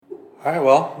All right,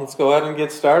 well, let's go ahead and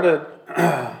get started.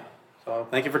 So,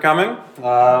 thank you for coming.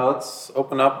 Let's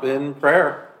open up in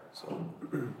prayer.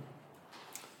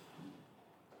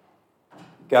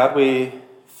 God, we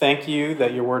thank you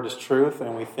that your word is truth,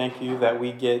 and we thank you that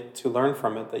we get to learn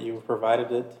from it, that you've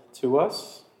provided it to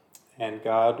us. And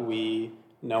God, we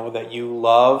know that you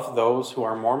love those who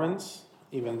are Mormons,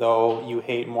 even though you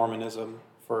hate Mormonism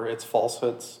for its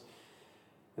falsehoods.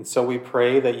 And so we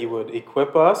pray that you would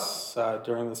equip us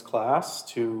during this class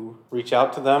to reach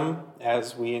out to them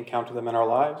as we encounter them in our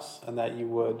lives, and that you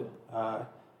would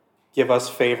give us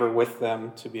favor with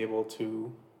them to be able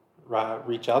to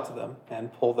reach out to them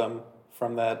and pull them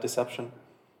from that deception.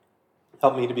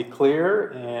 Help me to be clear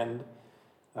and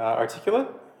articulate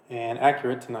and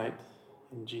accurate tonight.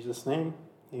 In Jesus' name,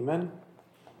 amen.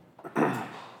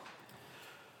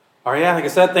 All right, like I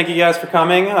said, thank you guys for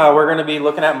coming. We're going to be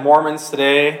looking at Mormons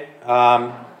today.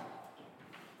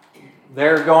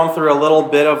 They're going through a little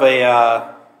bit of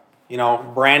a,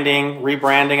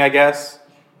 rebranding, I guess,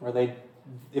 where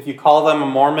if you call them a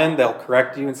Mormon, they'll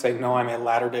correct you and say, no, I'm a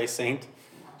Latter-day Saint.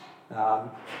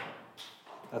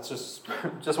 That's just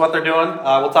what they're doing.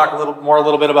 We'll talk a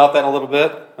little bit about that in a little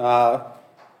bit.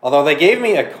 Although they gave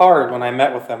me a card when I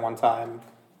met with them one time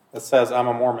that says I'm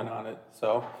a Mormon on it,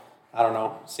 so I don't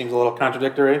know. Seems a little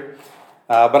contradictory.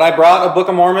 But I brought a Book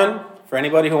of Mormon for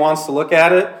anybody who wants to look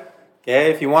at it.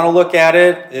 Okay, if you want to look at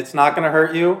it, it's not going to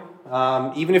hurt you.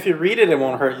 Even if you read it, it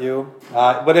won't hurt you.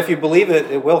 But if you believe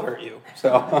it, it will hurt you.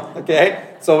 So,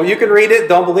 okay? So you can read it,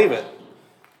 don't believe it.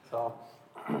 So,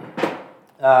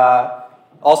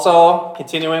 also,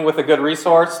 continuing with a good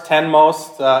resource, 10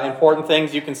 most important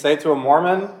things you can say to a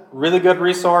Mormon. Really good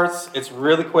resource. It's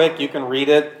really quick. You can read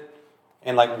it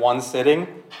in like one sitting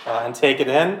and take it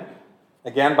in.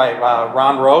 Again, by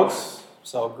Ron Rhodes.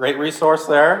 So great resource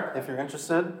there if you're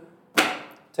interested.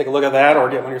 Take a look at that or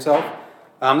get one yourself.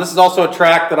 This is also a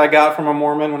tract that I got from a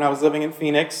Mormon when I was living in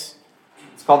Phoenix.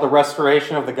 It's called The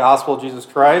Restoration of the Gospel of Jesus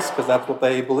Christ, because that's what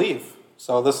they believe.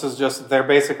 So this is just their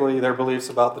beliefs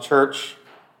about the church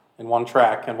in one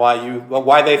tract and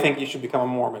why they think you should become a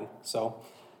Mormon. So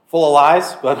full of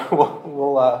lies, but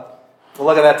we'll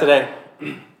look at that today.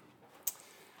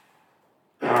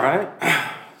 All right.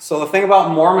 So the thing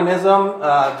about Mormonism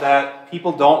that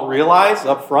people don't realize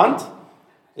up front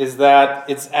is that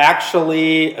it's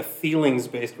actually a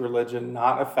feelings-based religion,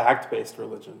 not a fact-based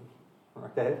religion.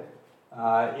 Okay?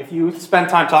 If you spend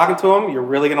time talking to them, you're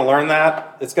really going to learn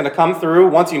that. It's going to come through.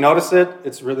 Once you notice it,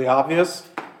 it's really obvious.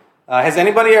 Has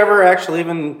anybody ever actually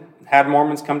even had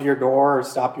Mormons come to your door or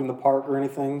stop you in the park or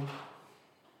anything?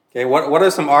 Okay, what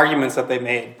are some arguments that they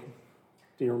made?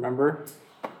 Do you remember?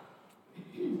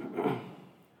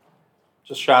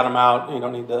 Just shout them out. You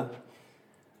don't need to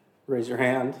raise your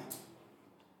hand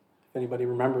if anybody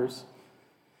remembers.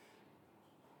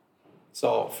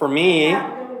 So for me, I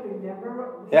really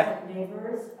remember we had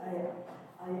neighbors,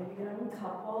 a young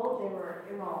couple. They were,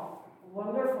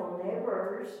 wonderful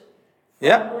neighbors,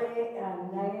 friendly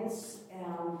and nice.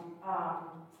 And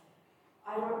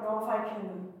I don't know if I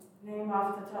can name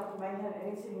off the top of my head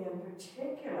anything in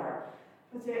particular,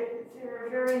 but they were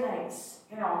very nice,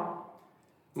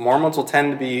 Mormons will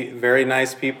tend to be very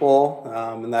nice people,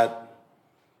 and that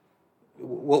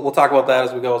we'll talk about that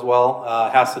as we go as well.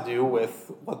 Has to do with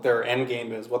what their end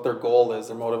game is, what their goal is,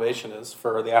 their motivation is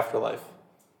for the afterlife.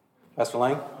 Pastor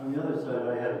Lang? On the other side,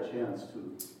 I had a chance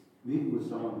to meet with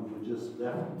someone who just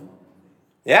left Mormon.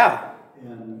 Yeah.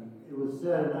 And it was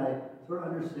said, and I sort of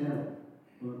understand it,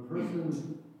 when a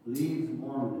person leaves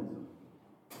Mormonism,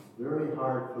 it's very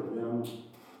hard for them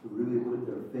to really put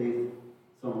their faith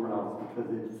somewhere else because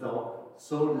they felt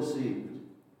so deceived.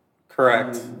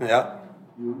 Correct. And yeah.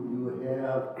 You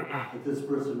have that this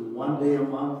person one day a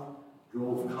month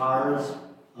drove cars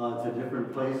to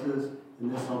different places,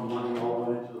 and this money all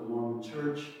went into the Mormon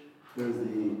church. There's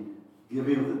the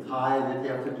giving of the tithe that they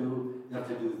have to do. You have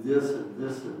to do this and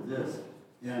this and this.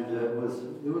 And it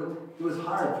was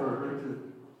hard for her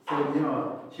to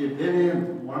say, she had been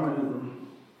in Mormonism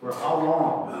for how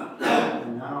long?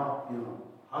 And now,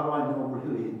 how do I know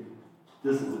really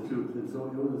this is the truth? And so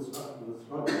it was a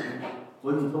struggle. It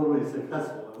wasn't totally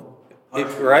successful.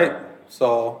 Right.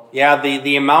 So,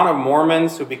 the amount of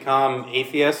Mormons who become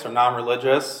atheists or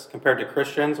non-religious compared to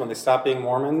Christians when they stop being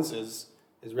Mormons is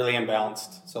really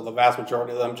imbalanced. So the vast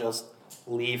majority of them just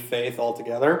leave faith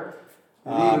altogether.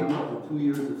 And even the 2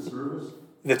 years of service?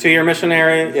 The 2-year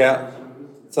missionary, yeah.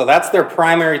 So that's their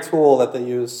primary tool that they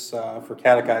use for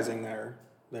catechizing their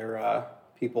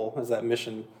people, is that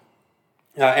mission.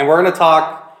 And we're going to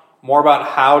talk more about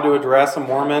how to address a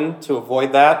Mormon to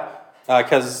avoid that,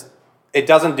 because it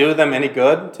doesn't do them any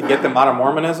good to get them out of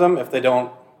Mormonism if they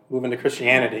don't move into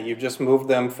Christianity. You've just moved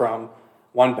them from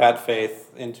one bad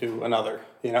faith into another,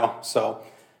 So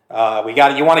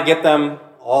you want to get them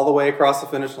all the way across the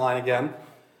finish line again.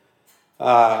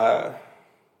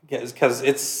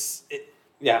 Because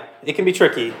it can be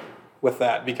tricky with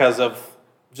that because of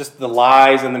just the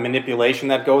lies and the manipulation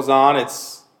that goes on.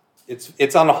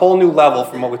 It's on a whole new level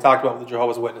from what we talked about with the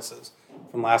Jehovah's Witnesses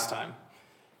from last time.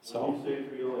 So when you say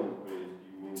feelings based, do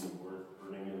you mean the word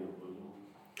burning in the bosom?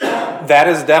 that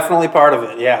is definitely part of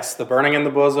it. Yes, the burning in the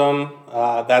bosom.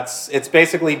 It's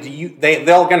basically they're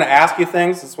going to ask you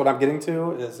things. That's what I'm getting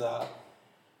to. Is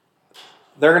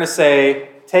they're going to say,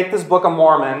 take this Book of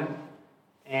Mormon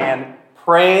and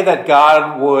pray that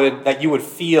that you would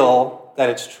feel that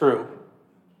it's true.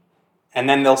 And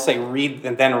then they'll say, read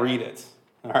it.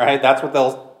 All right, that's what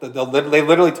they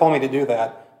literally told me to do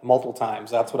that multiple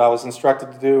times. That's what I was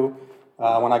instructed to do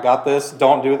when I got this.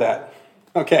 Don't do that,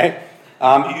 okay?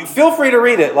 You feel free to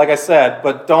read it, like I said,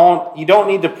 but you don't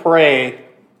need to pray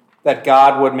that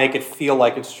God would make it feel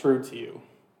like it's true to you,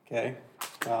 okay?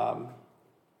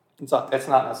 It's not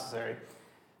necessary.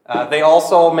 They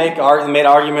also made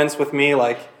arguments with me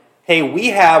like, hey, we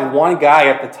have one guy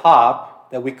at the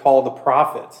top that we call the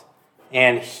prophet,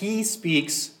 and he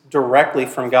speaks directly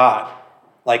from God.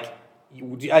 Like,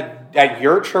 at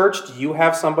your church, do you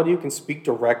have somebody who can speak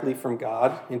directly from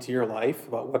God into your life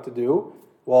about what to do?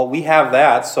 Well, we have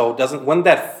that, so wouldn't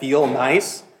that feel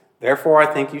nice? Therefore, I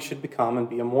think you should become and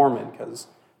be a Mormon, because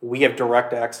we have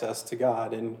direct access to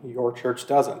God, and your church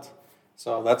doesn't.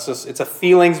 So it's a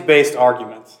feelings-based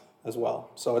argument as well.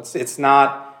 So it's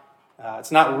not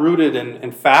rooted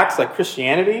in facts like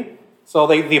Christianity. So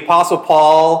the Apostle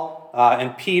Paul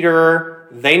and Peter,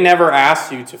 they never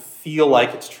asked you to feel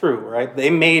like it's true, right? They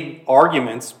made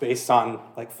arguments based on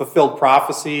like fulfilled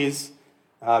prophecies,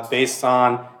 based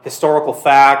on historical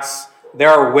facts. There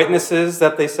are witnesses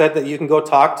that they said that you can go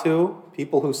talk to,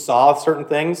 people who saw certain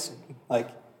things. Like,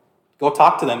 go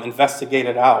talk to them, investigate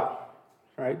it out,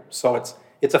 right? So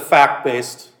it's a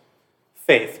fact-based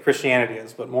faith, Christianity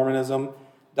is, but Mormonism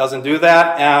doesn't do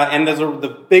that. And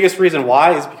the biggest reason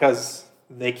why is because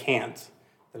they can't.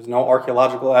 There's no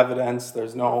archaeological evidence.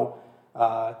 There's no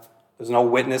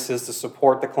witnesses to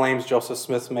support the claims Joseph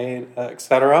Smith made,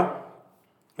 etc.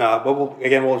 But we'll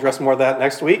address more of that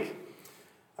next week.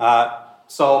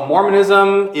 So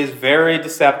Mormonism is very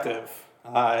deceptive.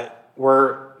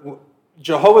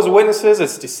 Jehovah's Witnesses,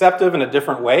 it's deceptive in a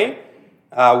different way,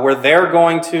 where they're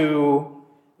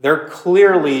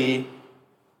clearly,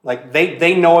 like,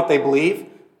 they know what they believe.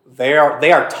 They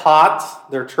are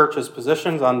taught their church's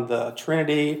positions on the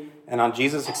Trinity and on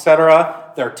Jesus,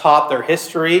 etc. They're taught their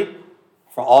history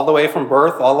all the way from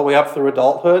birth, all the way up through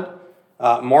adulthood.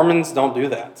 Mormons don't do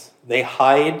that. They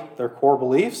hide their core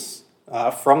beliefs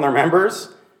from their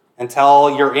members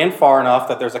until you're in far enough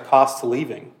that there's a cost to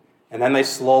leaving. And then they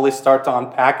slowly start to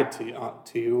unpack it to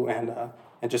you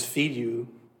and just feed you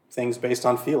things based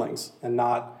on feelings and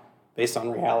not based on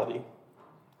reality.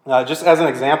 Just as an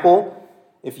example,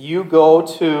 if you go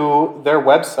to their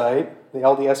website, the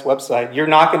LDS website, you're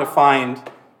not going to find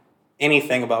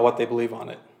anything about what they believe on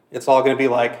it. It's all going to be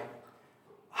like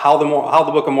how the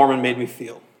Book of Mormon made me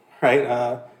feel,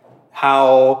 right?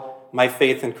 How my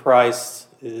faith in Christ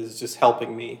is just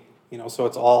helping me. So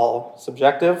it's all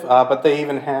subjective. But they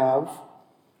even have,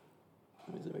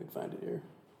 let me see if I can find it here.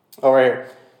 Oh, right here.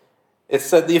 It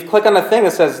said you click on the thing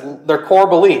that says their core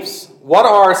beliefs. What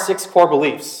are our 6 core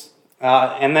beliefs?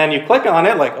 And then you click on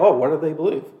it, like, oh, what do they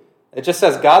believe? It just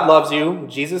says God loves you,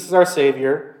 Jesus is our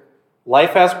Savior,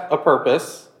 life has a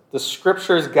purpose, the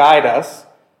Scriptures guide us,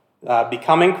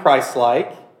 becoming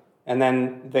Christ-like, and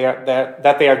then they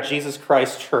are Jesus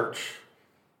Christ Church.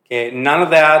 Okay, none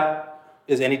of that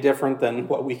is any different than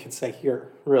what we could say here,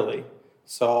 really.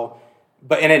 So,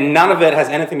 none of it has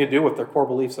anything to do with their core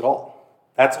beliefs at all.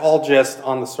 That's all just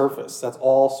on the surface. That's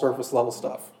all surface level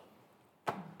stuff.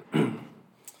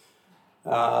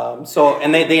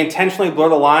 And they intentionally blur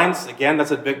the lines. Again,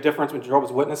 that's a big difference with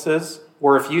Jehovah's Witnesses,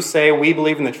 where if you say we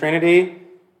believe in the Trinity,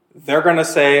 they're going to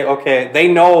say, okay, they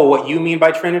know what you mean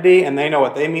by Trinity, and they know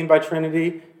what they mean by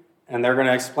Trinity, and they're going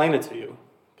to explain it to you.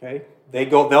 Okay,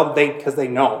 because they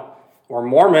know. Or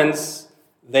Mormons,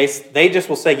 they just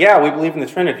will say, yeah, we believe in the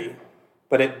Trinity,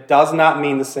 but it does not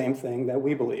mean the same thing that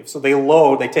we believe. So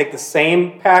they take the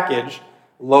same package,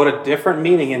 load a different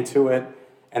meaning into it,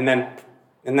 and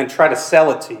then try to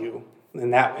sell it to you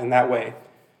in that way.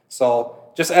 So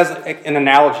just as an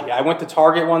analogy, I went to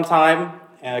Target one time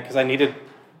because I needed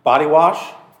body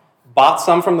wash, bought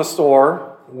some from the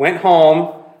store, went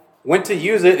home, went to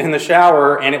use it in the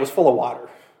shower, and it was full of water.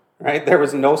 right? There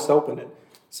was no soap in it.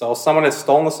 So someone had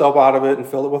stolen the soap out of it and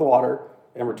filled it with water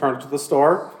and returned it to the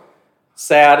store.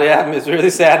 Sad, yeah, it was a really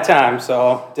sad time.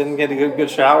 So didn't get a good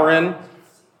shower in.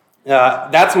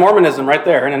 That's Mormonism right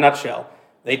there in a nutshell.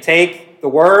 They take the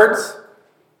words,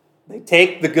 they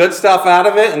take the good stuff out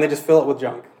of it, and they just fill it with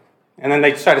junk. And then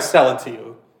they try to sell it to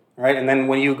you, right? And then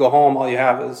when you go home, all you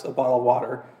have is a bottle of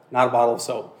water, not a bottle of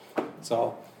soap.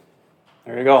 So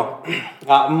there you go.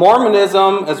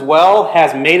 Mormonism as well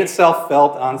has made itself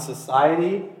felt on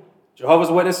society. Jehovah's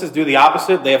Witnesses do the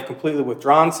opposite. They have completely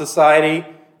withdrawn society.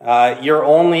 Your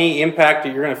only impact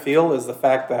that you're going to feel is the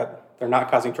fact that they're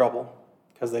not causing trouble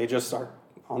because they just are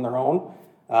on their own.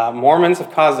 Mormons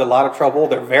have caused a lot of trouble.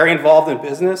 They're very involved in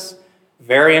business,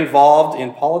 very involved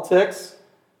in politics.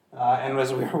 And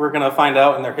as we're going to find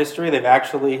out in their history, they've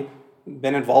actually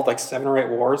been involved like 7 or 8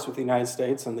 wars with the United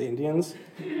States and the Indians.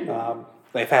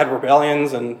 They've had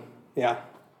rebellions and, yeah,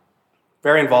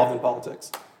 very involved in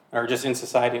politics, or just in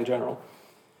society in general.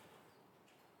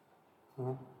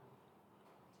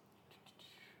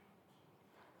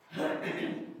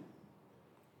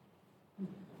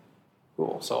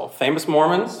 Cool. So, famous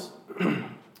Mormons.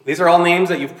 These are all names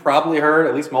that you've probably heard,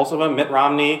 at least most of them. Mitt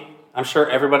Romney, I'm sure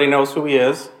everybody knows who he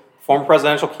is. Former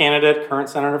presidential candidate, current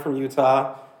senator from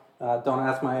Utah. Don't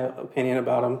ask my opinion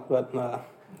about him, but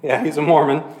yeah, he's a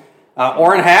Mormon.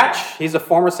 Orrin Hatch, he's a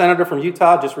former senator from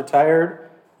Utah, just retired.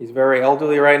 He's very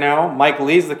elderly right now. Mike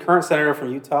Lee's the current senator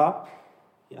from Utah.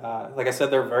 Like I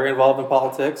said, they're very involved in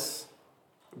politics.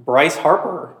 Bryce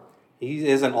Harper, he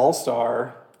is an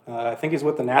all-star. I think he's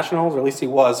with the Nationals, or at least he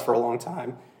was for a long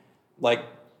time. Like,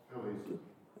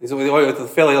 he's with the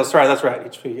Phillies. That's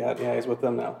right. Yeah, he's with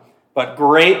them now. But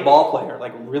great ball player,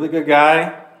 like really good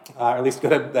guy, or at least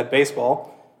good at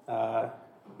baseball.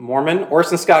 Mormon.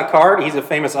 Orson Scott Card, he's a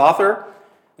famous author.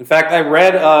 In fact, I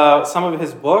read some of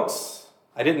his books.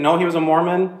 I didn't know he was a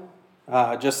Mormon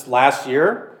just last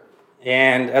year.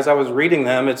 And as I was reading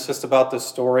them, it's just about the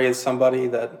story of somebody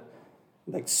that,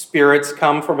 like, spirits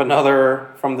come from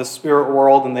the spirit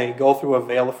world, and they go through a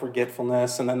veil of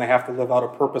forgetfulness, and then they have to live out a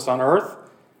purpose on earth.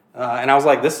 And I was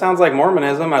like, this sounds like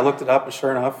Mormonism. I looked it up, and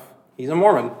sure enough, he's a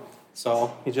Mormon.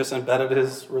 So he just embedded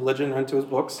his religion into his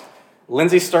books.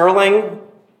 Lindsey Sterling,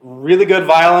 really good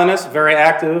violinist, very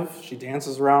active. She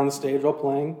dances around the stage while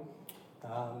playing.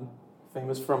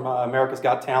 Famous from America's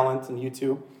Got Talent and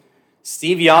YouTube.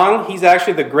 Steve Young, he's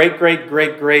actually the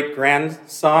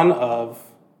great-great-great-great-grandson of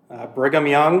Brigham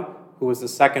Young, who was the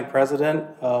second president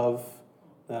of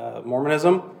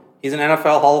Mormonism. He's an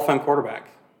NFL Hall of Fame quarterback.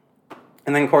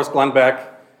 And then, of course, Glenn Beck,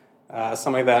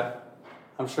 somebody that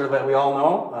I'm sure that we all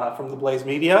know from the Blaze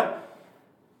Media.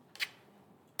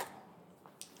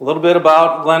 A little bit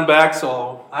about Glenn Beck.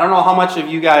 So I don't know how much of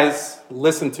you guys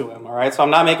listen to him, all right? So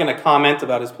I'm not making a comment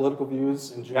about his political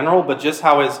views in general, but just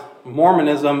how his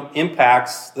Mormonism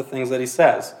impacts the things that he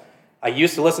says. I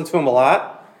used to listen to him a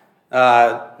lot.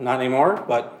 Not anymore,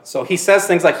 but so he says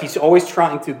things like he's always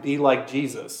trying to be like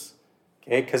Jesus,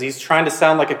 okay? Because he's trying to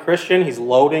sound like a Christian. He's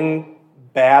loading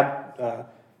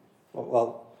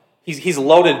he's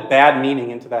loaded bad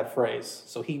meaning into that phrase.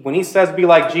 So when he says be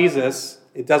like Jesus,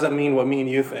 it doesn't mean what me and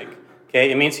you think,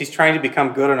 okay? It means he's trying to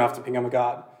become good enough to become a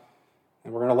God.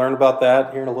 And we're going to learn about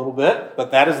that here in a little bit,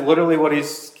 but that is literally what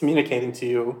he's communicating to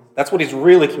you. That's what he's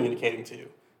really communicating to you,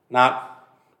 not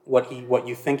what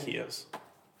you think he is.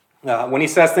 When he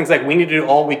says things like, we need to do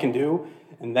all we can do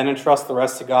and then entrust the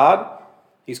rest to God,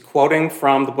 he's quoting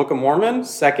from the Book of Mormon,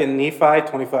 2 Nephi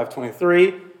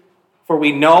 25:23. For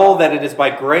we know that it is by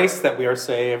grace that we are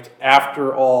saved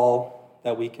after all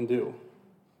that we can do.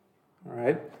 All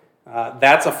right?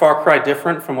 That's a far cry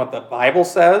different from what the Bible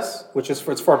says, which is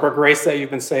it's for grace that you've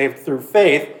been saved through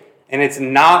faith, and it's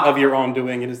not of your own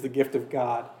doing. It is the gift of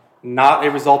God, not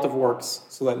a result of works,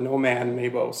 so that no man may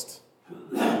boast.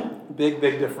 Big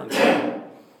difference.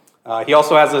 He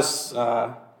also has this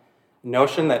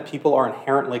notion that people are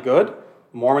inherently good.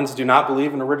 Mormons do not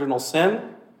believe in original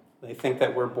sin. They think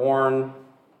that we're born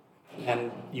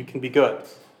and you can be good.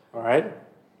 All right?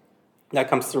 That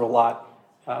comes through a lot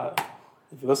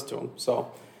if you listen to him.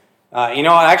 So,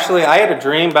 actually, I had a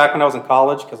dream back when I was in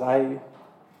college because I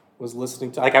was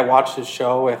listening to, I watched his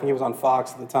show. I think he was on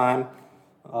Fox at the time.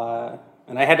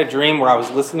 And I had a dream where I was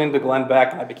listening to Glenn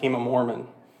Beck and I became a Mormon.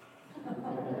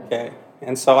 Okay,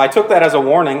 and so I took that as a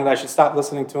warning that I should stop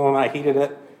listening to him, and I heeded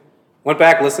it. Went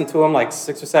back, listened to him like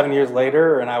 6 or 7 years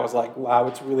later, and I was like, wow,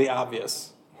 it's really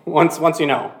obvious. Once you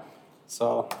know.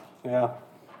 So, yeah.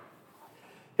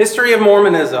 History of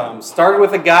Mormonism started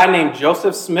with a guy named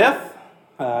Joseph Smith.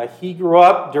 He grew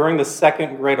up during the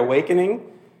Second Great Awakening,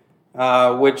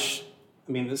 which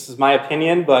mean, this is my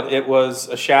opinion, but it was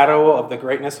a shadow of the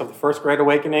greatness of the First Great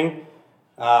Awakening.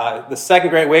 The Second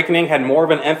Great Awakening had more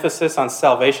of an emphasis on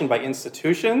salvation by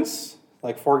institutions,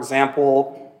 like, for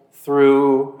example,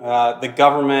 through the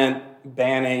government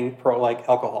banning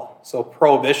alcohol. So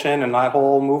prohibition and that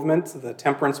whole movement, the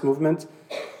temperance movement,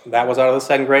 that was out of the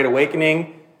Second Great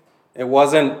Awakening. It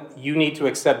wasn't you need to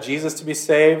accept Jesus to be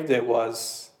saved. It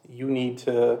was you need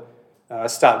to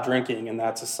stop drinking, and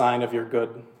that's a sign of your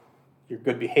good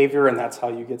behavior, and that's how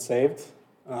you get saved.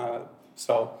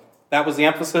 So that was the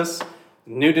emphasis.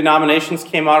 New denominations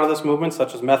came out of this movement,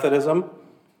 such as Methodism.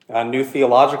 New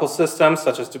theological systems,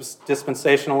 such as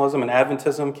dispensationalism and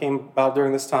Adventism, came about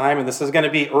during this time, and this is going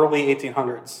to be early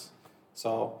 1800s.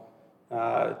 So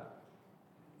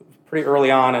pretty early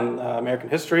on in American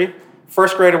history.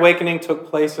 First Great Awakening took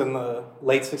place in the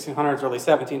late 1600s, early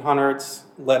 1700s,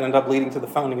 ended up leading to the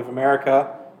founding of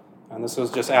America, and this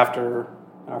was just after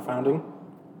our founding.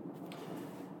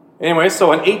 Anyway,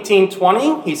 so in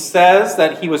 1820, he says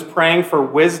that he was praying for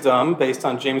wisdom based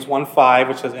on James 1:5,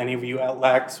 which says, any of you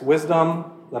lacks wisdom,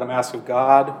 let him ask of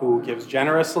God, who gives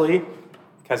generously,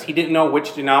 because he didn't know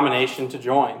which denomination to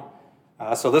join.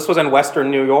 So this was in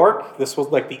Western New York. This was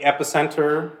like the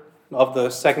epicenter of the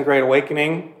Second Great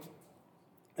Awakening.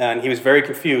 And he was very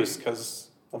confused because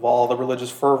of all the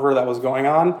religious fervor that was going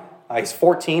on. He's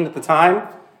 14 at the time.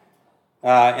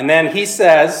 And then he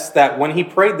says that when he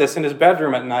prayed this in his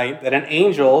bedroom at night, that an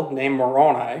angel named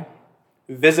Moroni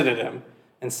visited him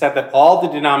and said that all the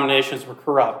denominations were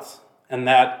corrupt and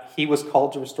that he was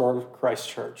called to restore Christ's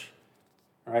church.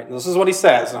 All right, and this is what he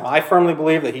says. Now, I firmly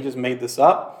believe that he just made this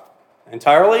up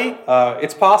entirely.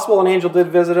 It's possible an angel did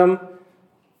visit him,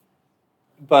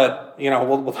 but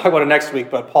we'll talk about it next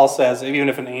week. But Paul says even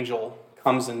if an angel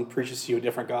comes and preaches to you a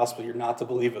different gospel, you're not to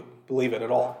believe it at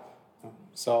all.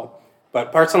 So.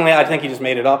 But personally, I think he just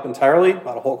made it up entirely,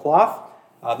 out of whole cloth.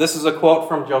 This is a quote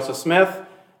from Joseph Smith.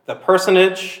 The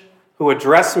personage who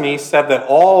addressed me said that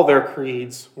all their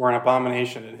creeds were an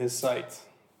abomination in his sight.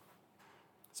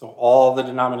 So all the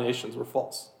denominations were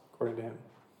false, according to him.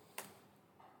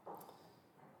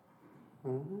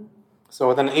 So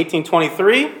within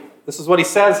 1823, this is what he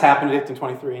says happened in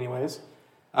 1823 anyways,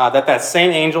 that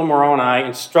same angel Moroni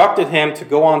instructed him to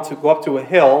go up to a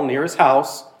hill near his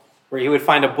house where he would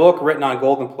find a book written on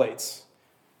golden plates.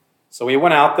 So he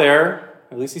went out there,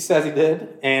 at least he says he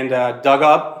did, and dug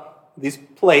up these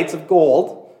plates of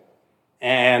gold,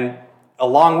 and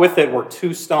along with it were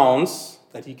two stones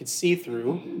that he could see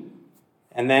through,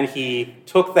 and then he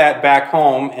took that back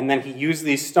home, and then he used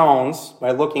these stones,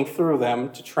 by looking through them,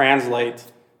 to translate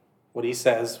what he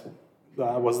says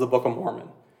was the Book of Mormon.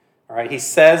 All right, he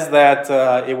says that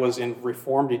it was in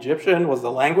Reformed Egyptian, was the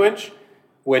language,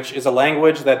 which is a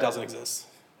language that doesn't exist.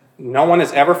 No one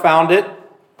has ever found it.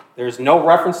 There's no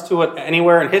reference to it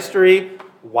anywhere in history.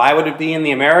 Why would it be in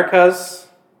the Americas?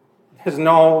 There's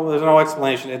no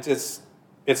explanation. It's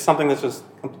something that's just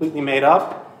completely made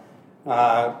up.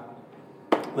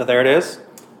 But there it is.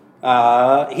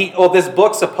 This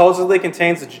book supposedly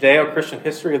contains the Judeo-Christian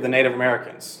history of the Native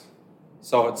Americans.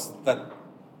 So it's that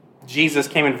Jesus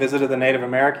came and visited the Native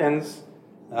Americans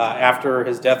after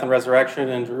his death and resurrection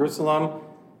in Jerusalem,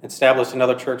 established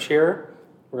another church here.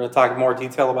 We're going to talk in more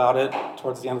detail about it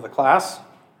towards the end of the class.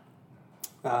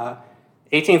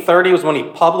 1830 was when he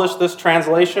published this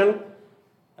translation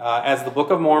as the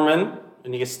Book of Mormon,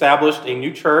 and he established a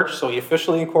new church. So he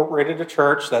officially incorporated a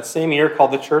church that same year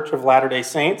called the Church of Latter-day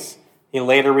Saints. He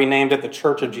later renamed it the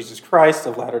Church of Jesus Christ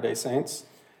of Latter-day Saints.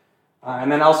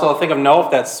 And then also, I think of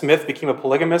note that Smith became a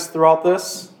polygamist throughout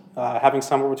this, having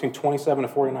somewhere between 27 to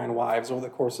 49 wives over the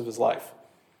course of his life.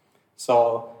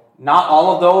 So not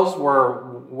all of those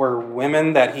were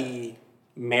women that he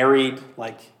married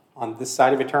on this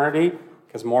side of eternity,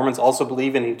 because Mormons also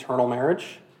believe in eternal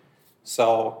marriage.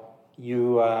 So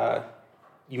you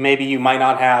might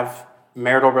not have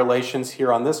marital relations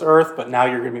here on this earth, but now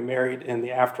you're going to be married in the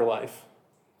afterlife.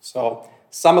 So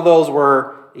some of those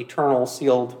were eternal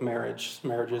sealed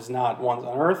marriages, not ones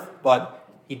on earth, but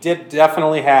he did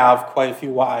definitely have quite a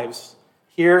few wives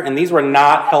here, and these were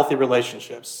not healthy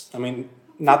relationships. I mean,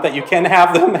 not that you can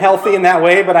have them healthy in that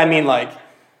way, but I mean like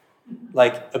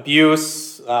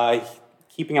abuse,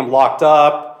 keeping them locked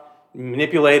up,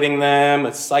 manipulating them.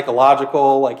 It's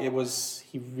psychological.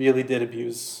 He really did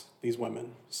abuse these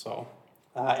women. So,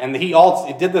 and he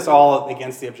did this all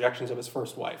against the objections of his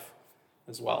first wife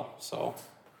as well. So,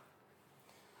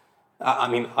 I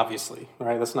mean, obviously,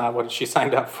 right? That's not what she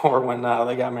signed up for when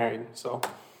they got married. So.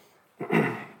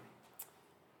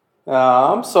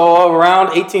 So around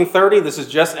 1830, this is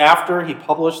just after he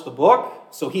published the book.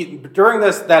 So during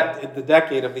the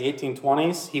decade of the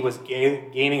 1820s, he was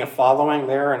gaining a following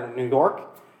there in New York.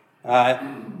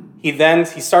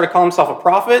 He started calling himself a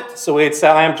prophet. So he'd say,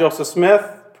 "I am Joseph Smith,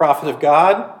 prophet of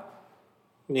God."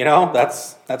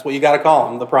 That's what you got to call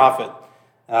him, the prophet.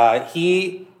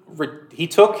 He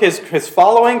took his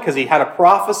following because he had a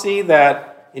prophecy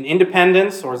that in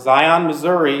Independence or Zion,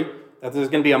 Missouri, that there's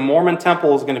going to be a Mormon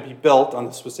temple is going to be built on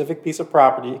a specific piece of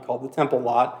property called the Temple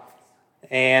Lot,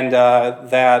 and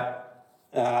that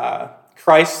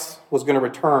Christ was going to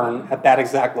return at that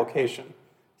exact location.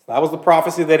 So that was the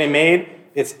prophecy that he made.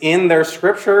 It's in their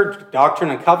scripture, Doctrine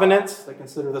and Covenants. They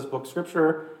consider this book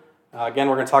scripture. Again,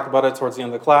 we're going to talk about it towards the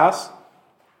end of the class,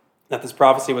 that this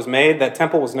prophecy was made. That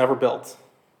temple was never built.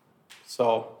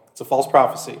 So it's a false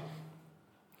prophecy.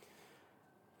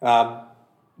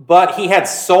 But he had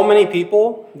so many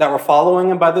people that were following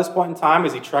him by this point in time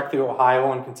as he trekked through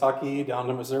Ohio and Kentucky down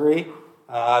to Missouri,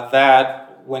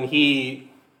 that when he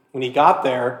got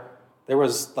there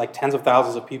was like tens of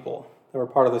thousands of people that were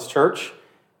part of this church,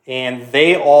 and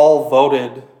they all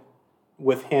voted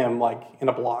with him like in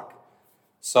a block.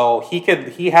 So he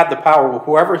had the power.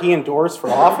 Whoever he endorsed for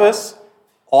office,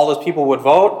 all those people would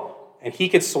vote, and he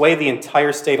could sway the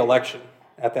entire state election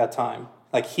at that time.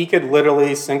 Like he could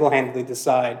literally single-handedly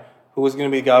decide who was going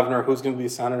to be governor, who's going to be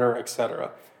senator,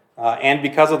 etc. And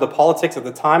because of the politics at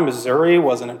the time, Missouri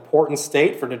was an important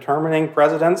state for determining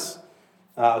presidents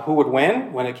who would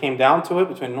win when it came down to it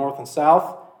between North and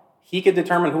South. He could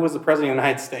determine who was the president of the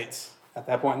United States at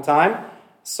that point in time.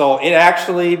 So it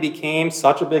actually became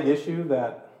such a big issue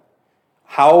that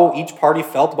how each party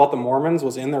felt about the Mormons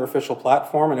was in their official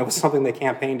platform, and it was something they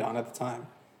campaigned on at the time.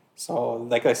 So,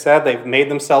 like I said, they've made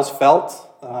themselves felt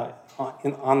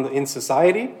in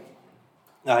society.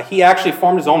 He actually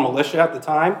formed his own militia at the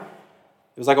time.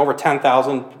 It was like over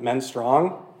 10,000 men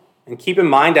strong. And keep in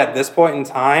mind, at this point in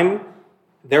time,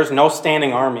 there's no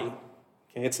standing army.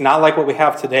 Okay? It's not like what we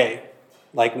have today.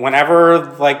 Like whenever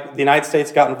the United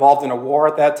States got involved in a war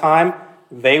at that time,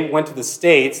 they went to the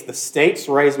states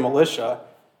raised militia,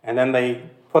 and then they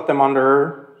put them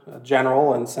under a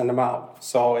general and send them out.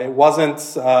 So it wasn't,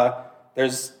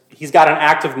 he's got an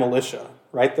active militia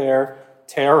right there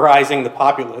terrorizing the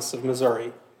populace of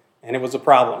Missouri, and it was a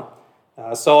problem.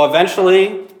 So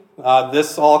eventually,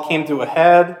 this all came to a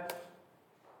head.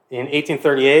 In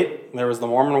 1838, there was the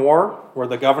Mormon War, where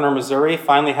the governor of Missouri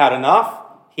finally had enough.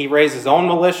 He raised his own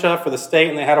militia for the state,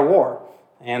 and they had a war.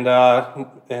 And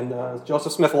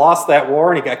Joseph Smith lost that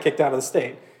war, and he got kicked out of the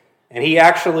state. And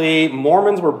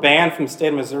Mormons were banned from the state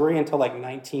of Missouri until like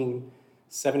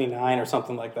 1979 or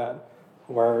something like that,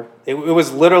 where it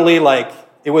was literally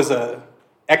it was a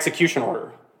execution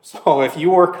order. So if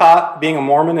you were caught being a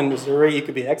Mormon in Missouri, you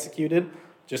could be executed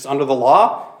just under the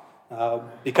law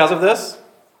because of this.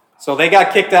 So they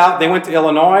got kicked out. They went to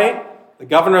Illinois. The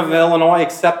governor of Illinois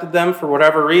accepted them for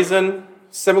whatever reason.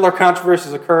 Similar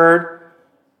controversies occurred.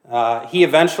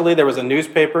 There was a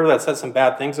newspaper that said some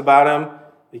bad things about him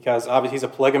because obviously he's a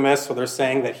polygamist, so they're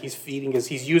saying that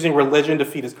he's using religion to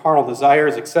feed his carnal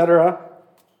desires, etc.,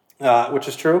 which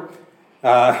is true.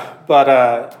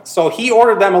 So he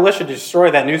ordered that militia to destroy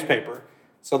that newspaper.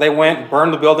 So they went,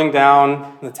 burned the building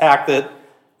down, and attacked it.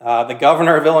 The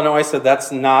governor of Illinois said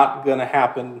that's not going to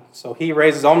happen. So he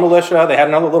raised his own militia. They had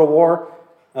another little war.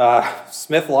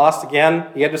 Smith lost again.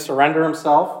 He had to surrender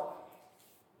himself.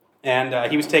 And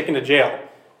he was taken to jail.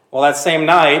 Well, that same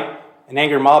night, an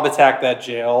angry mob attacked that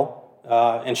jail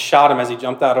and shot him as he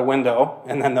jumped out a window.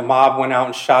 And then the mob went out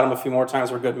and shot him a few more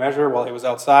times for good measure while he was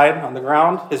outside on the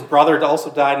ground. His brother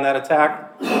also died in that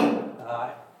attack.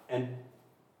 And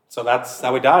so that's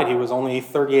how he died. He was only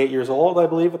 38 years old, I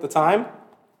believe, at the time.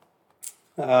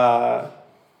 And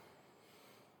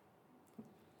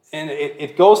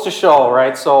it goes to show,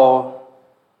 right? So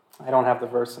I don't have the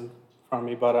verse in front of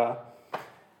me, but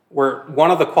where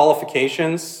one of the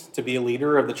qualifications to be a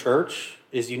leader of the church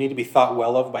is you need to be thought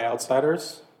well of by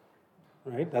outsiders,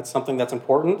 right? That's something that's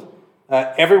important.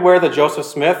 Everywhere that Joseph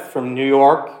Smith, from New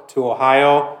York to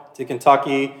Ohio to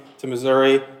Kentucky to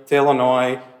Missouri to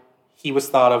Illinois, he was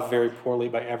thought of very poorly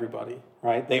by everybody,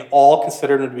 right? They all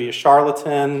considered him to be a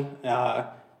charlatan,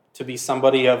 to be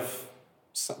somebody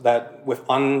that with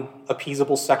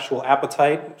unappeasable sexual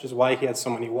appetite, which is why he had so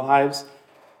many wives.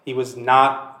 He was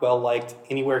not well liked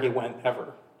anywhere he went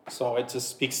ever. So it just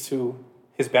speaks to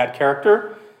his bad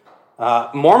character.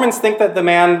 Mormons think that the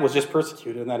man was just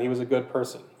persecuted and that he was a good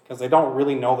person because they don't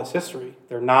really know this history.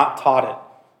 They're not taught it.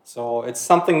 So it's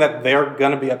something that they're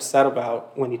going to be upset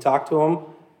about when you talk to them.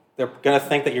 they're going to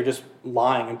think that you're just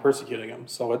lying and persecuting them.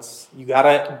 So you got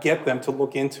to get them to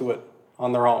look into it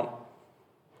on their own.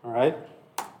 All right?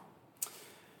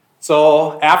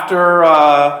 So after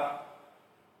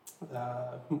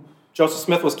Joseph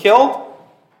Smith was killed,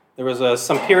 there was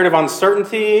some period of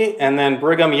uncertainty, and then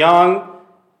Brigham Young,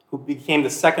 who became the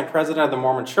second president of the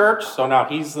Mormon Church, so now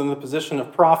he's in the position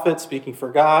of prophet, speaking for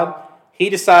God. He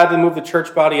decided to move the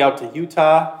church body out to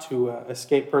Utah to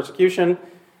escape persecution,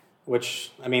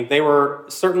 which, I mean, they were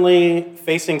certainly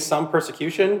facing some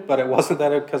persecution, but it wasn't that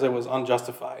because it was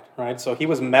unjustified, right? So he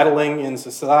was meddling in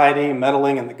society,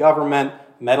 meddling in the government,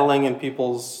 meddling in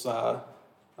people's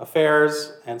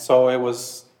affairs, and so it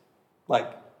was like,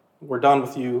 we're done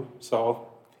with you, so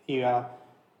he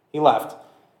left.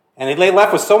 And they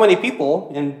left with so many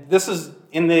people, and this is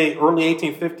in the early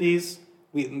 1850s.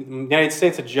 The United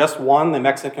States had just won the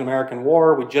Mexican-American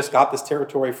War. We just got this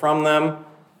territory from them.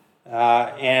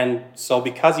 And so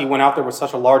because he went out there with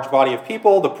such a large body of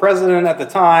people, the president at the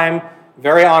time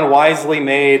very unwisely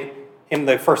made him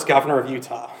the first governor of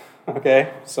Utah.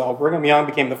 Okay, so Brigham Young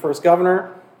became the first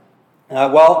governor.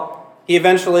 He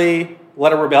eventually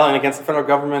led a rebellion against the federal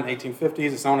government in the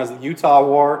 1850s. It's known as the Utah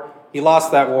War. He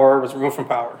lost that war, was removed from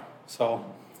power. So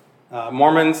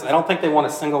Mormons, I don't think they won a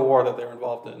single war that they were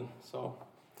involved in. So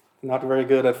not very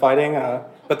good at fighting.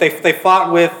 But they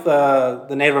fought with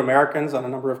the Native Americans on a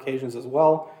number of occasions as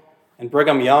well. And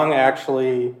Brigham Young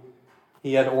actually,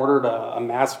 he had ordered a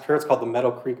massacre. It's called the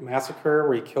Meadow Creek Massacre,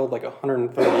 where he killed like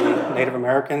 130 Native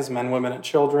Americans, men, women, and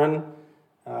children,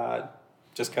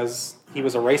 just because he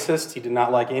was a racist. He did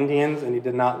not like Indians, and he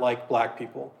did not like black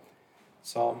people.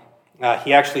 So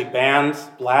he actually banned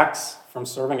blacks from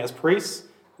serving as priests.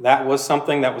 That was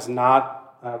something that was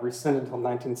not rescinded until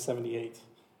 1978.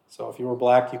 So if you were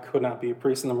black, you could not be a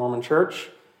priest in the Mormon Church,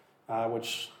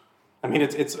 which, I mean,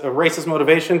 it's a racist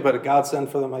motivation, but a godsend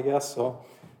for them, I guess, so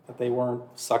that they weren't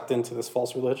sucked into this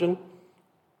false religion.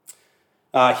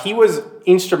 He was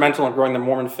instrumental in growing the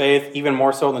Mormon faith, even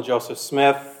more so than Joseph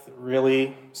Smith,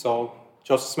 really. So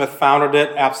Joseph Smith founded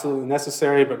it, absolutely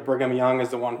necessary, but Brigham Young is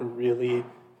the one who really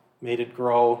made it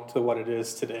grow to what it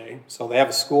is today. So they have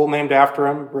a school named after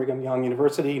him, Brigham Young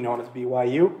University, known as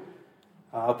BYU,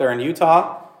 out there in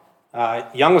Utah.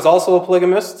 Young was also a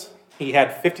polygamist. He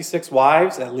had 56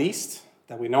 wives, at least,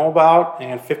 that we know about,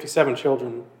 and 57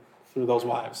 children through those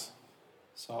wives.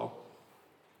 So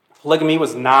polygamy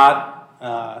was not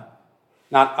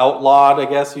outlawed, I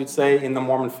guess you'd say, in the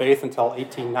Mormon faith until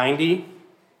 1890.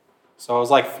 So it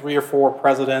was like 3 or 4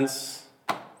 presidents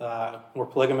were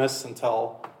polygamists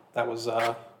until that was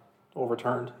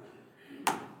overturned.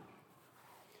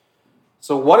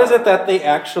 So what is it that they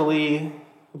actually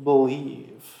believe?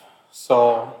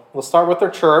 So we'll start with their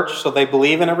church. So they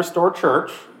believe in a restored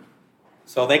church.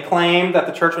 So they claim that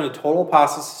the church went into total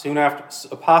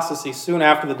apostasy soon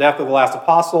after the death of the last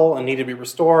apostle and needed to be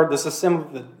restored. This is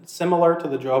similar to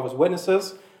the Jehovah's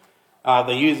Witnesses.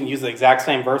 They use the exact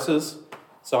same verses.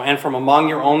 So, and from among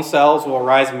your own selves will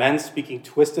arise men speaking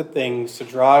twisted things to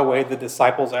draw away the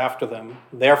disciples after them.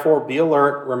 Therefore be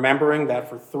alert, remembering that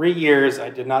for 3 years I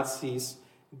did not cease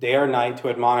day or night to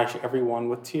admonish everyone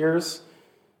with tears.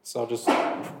 So just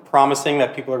promising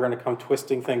that people are going to come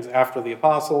twisting things after the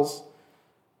apostles.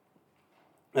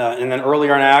 And then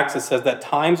earlier in Acts it says that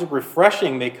times of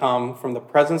refreshing may come from the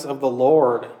presence of the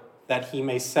Lord, that he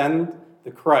may send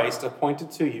the Christ appointed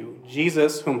to you,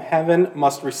 Jesus, whom heaven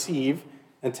must receive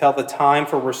until the time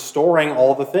for restoring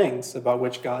all the things about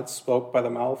which God spoke by the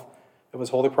mouth of his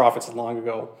holy prophets long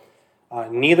ago.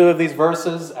 Neither of these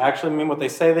verses actually mean what they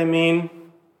say they mean.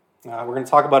 We're going to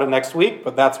talk about it next week,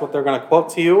 but that's what they're going to quote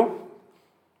to you.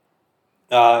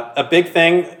 A big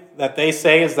thing that they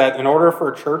say is that in order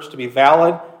for a church to be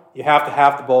valid, you have to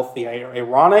have both the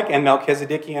Aaronic and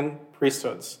Melchizedekian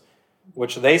priesthoods,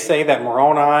 which they say that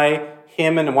Moroni,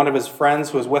 him and one of his friends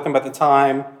who was with him at the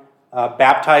time,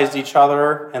 baptized each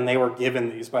other, and they were given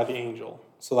these by the angel,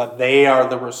 so that they are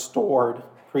the restored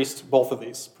priests, both of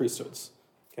these priesthoods.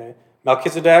 Okay,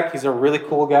 Melchizedek, he's a really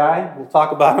cool guy. We'll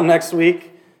talk about him next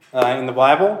week in the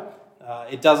Bible.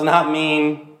 It does not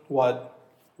mean what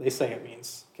they say it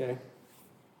means. Okay,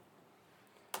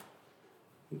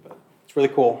 but it's really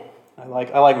cool. I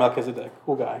like Melchizedek,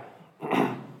 cool guy.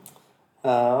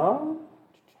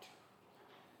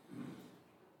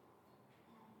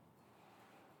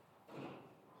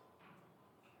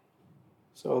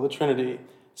 So the Trinity.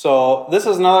 So this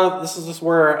is just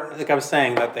where, like I was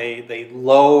saying, that they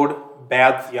load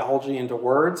bad theology into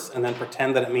words and then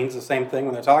pretend that it means the same thing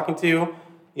when they're talking to you.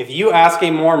 If you ask a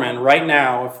Mormon right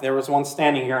now, if there was one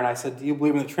standing here and I said, do you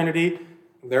believe in the Trinity?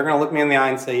 They're going to look me in the eye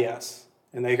and say yes.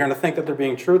 And they're going to think that they're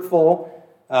being truthful.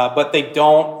 but they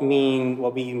don't mean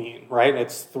what we mean, right?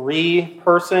 It's three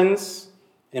persons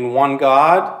in one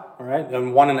God, right?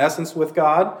 And one in essence with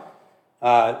God.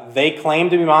 They claim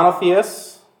to be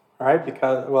monotheists, right?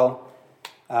 Because,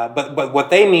 but what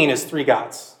they mean is three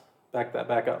gods. Back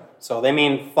up. So they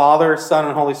mean Father, Son,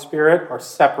 and Holy Spirit are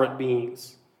separate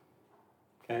beings.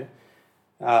 Okay?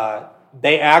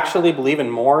 They actually believe in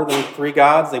more than three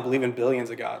gods. They believe in billions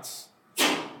of gods.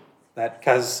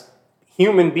 Because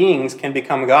human beings can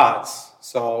become gods.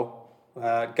 So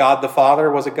God the Father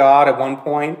was a god at one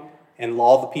point, and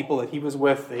all the people that he was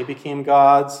with, they became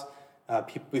gods.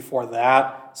 People before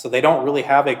that. So they don't really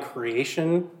have a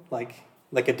creation like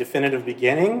a definitive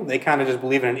beginning. They kind of just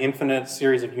believe in an infinite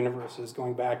series of universes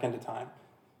going back into time.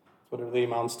 That's what it really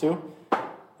amounts to.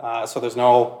 So there's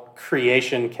no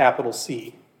creation, capital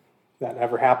C, that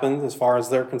ever happened as far as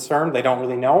they're concerned. They don't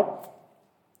really know.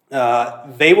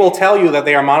 They will tell you that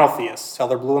they are monotheists till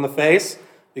they're blue in the face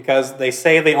because they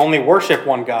say they only worship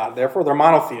one God. Therefore, they're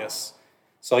monotheists.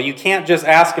 So you can't just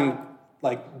ask them,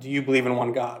 do you believe in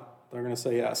one God? They're going to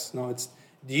say yes. No, it's,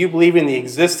 do you believe in the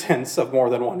existence of more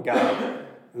than one God?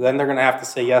 Then they're going to have to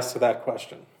say yes to that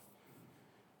question.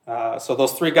 So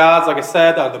those three gods, like I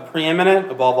said, are the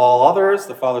preeminent above all others,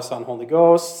 the Father, Son, Holy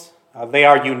Ghost. They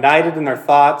are united in their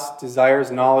thoughts, desires,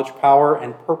 knowledge, power,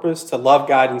 and purpose to love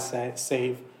God and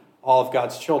save all of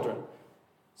God's children.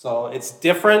 So it's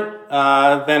different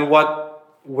than what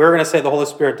we're going to say the Holy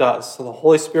Spirit does. So the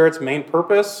Holy Spirit's main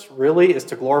purpose really is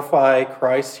to glorify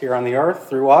Christ here on the earth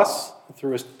through us,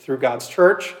 through God's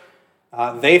church.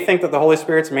 They think that the Holy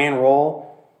Spirit's main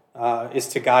role is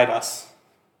to guide us.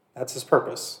 That's his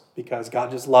purpose, because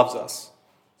God just loves us.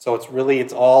 So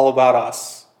it's all about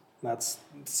us. That's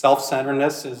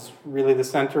self-centeredness is really the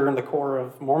center and the core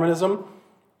of Mormonism.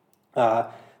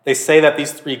 They say that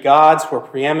these three gods who are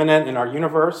preeminent in our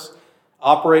universe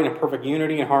operate in perfect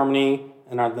unity and harmony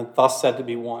and are thus said to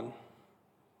be one.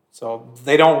 So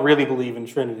they don't really believe in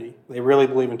Trinity. They really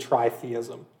believe in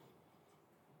tritheism.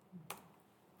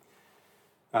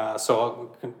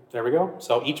 So there we go.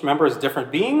 So each member is a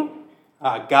different being.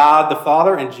 God the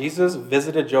Father and Jesus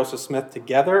visited Joseph Smith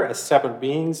together as separate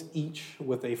beings, each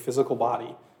with a physical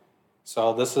body.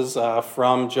 So this is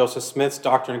from Joseph Smith's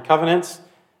Doctrine and Covenants.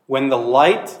 When the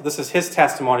light, this is his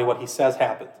testimony, what he says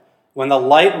happened. When the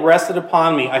light rested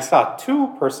upon me, I saw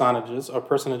two personages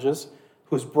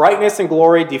whose brightness and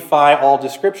glory defy all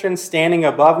description, standing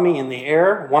above me in the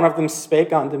air. One of them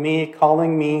spake unto me,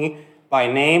 calling me by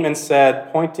name, and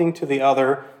said, pointing to the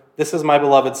other, "This is my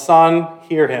beloved Son,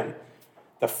 hear him."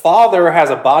 The Father has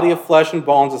a body of flesh and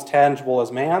bones as tangible as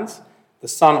man's. The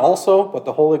Son also, but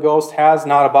the Holy Ghost has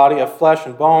not a body of flesh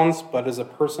and bones, but is a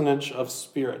personage of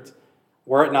spirit.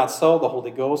 Were it not so, the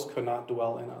Holy Ghost could not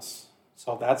dwell in us.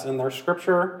 So that's in their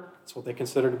scripture. It's what they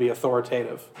consider to be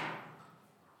authoritative.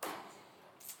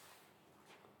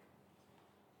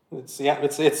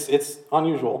 It's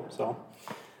unusual.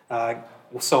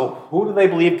 So who do they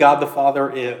believe God the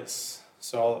Father is?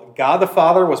 So God the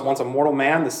Father was once a mortal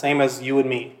man, the same as you and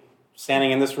me,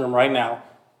 standing in this room right now.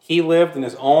 He lived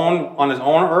on his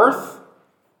own earth,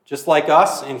 just like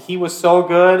us, and he was so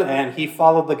good, and he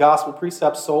followed the gospel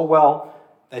precepts so well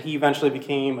that he eventually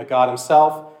became a God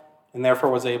himself, and therefore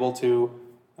was able to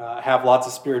have lots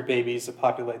of spirit babies to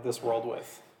populate this world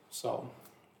with. So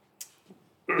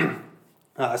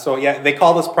they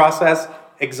call this process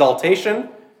exaltation.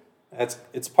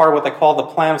 It's part of what they call the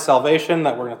plan of salvation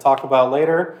that we're going to talk about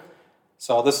later.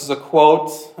 So this is a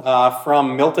quote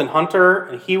from Milton Hunter,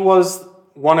 and he was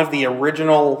one of the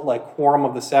original quorum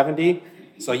of the 70.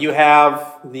 So you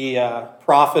have the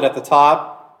prophet at the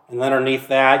top, and then underneath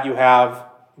that you have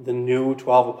the new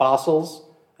 12 apostles,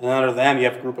 and under them you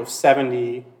have a group of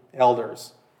 70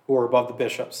 elders who are above the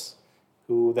bishops,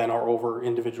 who then are over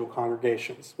individual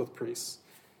congregations with priests.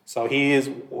 So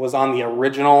was on the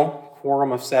original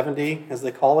quorum of 70, as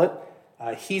they call it.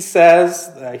 He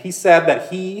said that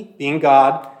he, being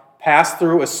God, passed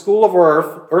through a school of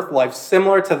earth life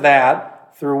similar to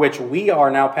that through which we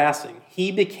are now passing.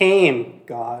 He became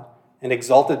God, an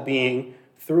exalted being,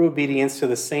 through obedience to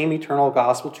the same eternal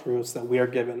gospel truths that we are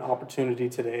given opportunity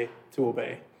today to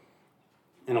obey.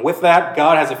 And with that,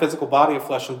 God has a physical body of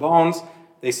flesh and bones.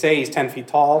 They say he's 10 feet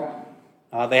tall.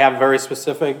 They have very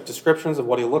specific descriptions of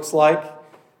what he looks like.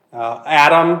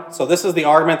 Adam, so this is the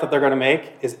argument that they're going to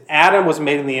make, is Adam was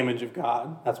made in the image of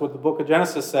God. That's what the book of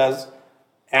Genesis says.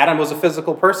 Adam was a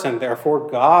physical person, therefore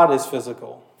God is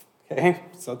physical. Okay,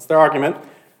 so that's their argument.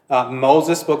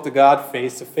 Moses spoke to God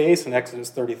face to face in Exodus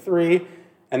 33.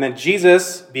 And then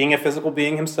Jesus, being a physical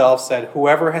being himself, said,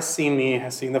 "Whoever has seen me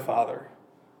has seen the Father."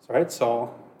 Right?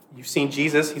 So you've seen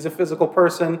Jesus. He's a physical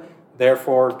person.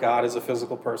 Therefore, God is a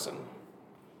physical person.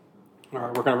 All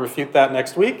right, we're going to refute that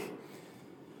next week.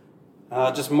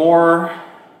 Just more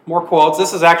quotes.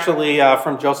 This is actually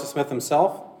from Joseph Smith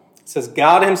himself. It says,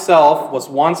 God himself was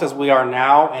once as we are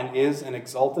now and is an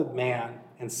exalted man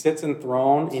and sits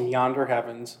enthroned in yonder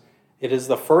heavens. It is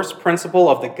the first principle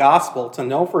of the gospel to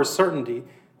know for a certainty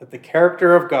that the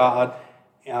character of God,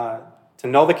 to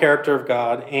know the character of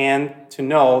God, and to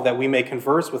know that we may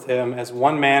converse with him as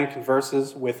one man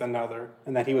converses with another,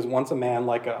 and that he was once a man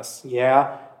like us.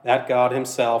 Yeah, that God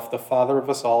himself, the Father of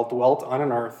us all, dwelt on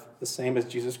an earth the same as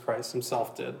Jesus Christ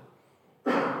himself did.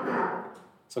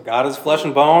 So God is flesh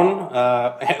and bone,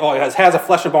 has a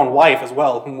flesh and bone wife as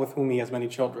well, with whom he has many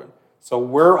children. So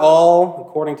we're all,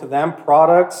 according to them,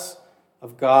 products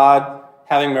of God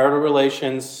having marital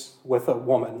relations with a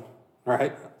woman,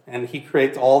 right? And he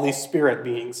creates all these spirit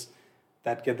beings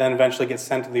that could then eventually get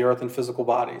sent to the earth in physical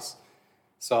bodies.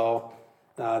 So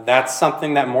that's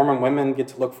something that Mormon women get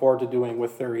to look forward to doing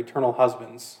with their eternal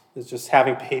husbands, is just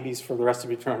having babies for the rest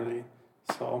of eternity.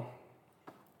 So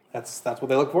that's what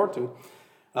they look forward to.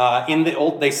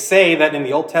 They say that in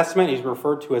the Old Testament he's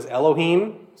referred to as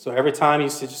Elohim. So every time you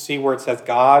see where it says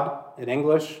God in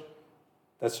English,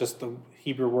 that's just the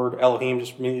Hebrew word Elohim,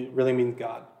 just really means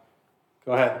God.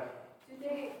 Go ahead. Do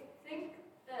they think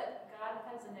that God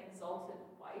has an exalted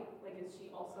wife? Like, is she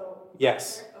also?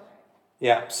 Yes. Okay.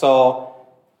 Yeah. So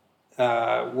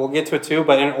we'll get to it too.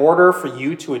 But in order for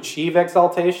you to achieve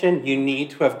exaltation, you need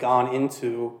to have gone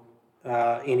into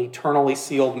an eternally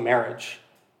sealed marriage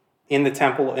in the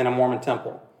temple, in a Mormon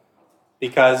temple.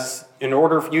 Because in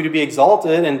order for you to be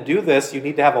exalted and do this, you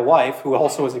need to have a wife who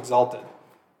also is exalted.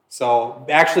 So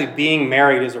actually being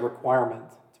married is a requirement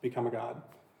to become a god.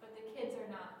 But the kids are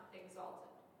not exalted.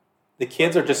 The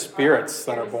kids are just spirits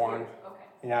that are born.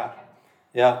 Okay. Yeah. Okay.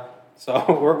 Yeah. So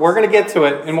we're going to get to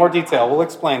it in more detail. We'll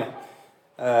explain it.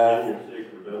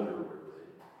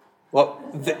 Well,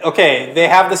 okay, they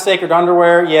have the sacred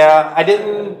underwear. Yeah,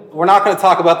 we're not going to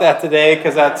talk about that today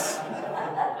because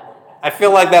I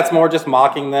feel like that's more just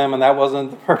mocking them, and that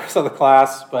wasn't the purpose of the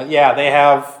class. But yeah, they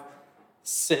have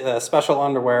special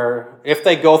underwear if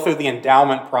they go through the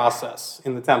endowment process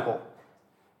in the temple.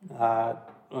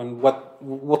 And what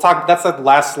we'll talk, that's the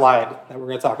last slide that we're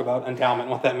going to talk about, endowment,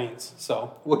 what that means.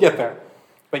 So we'll get there.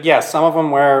 But yeah, some of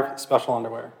them wear special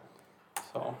underwear.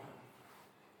 So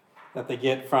that they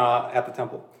get at the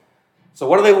temple. So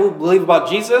what do they believe about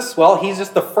Jesus? Well, he's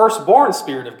just the firstborn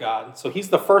Spirit of God. So he's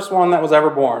the first one that was ever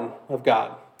born of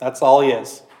God. That's all he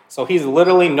is. So he's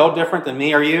literally no different than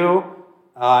me or you.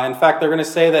 In fact, they're going to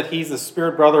say that he's the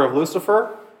spirit brother of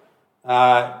Lucifer.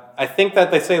 I think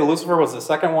that they say Lucifer was the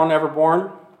second one ever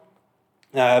born.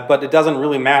 But it doesn't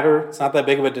really matter. It's not that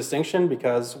big of a distinction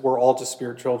because we're all just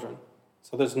spirit children.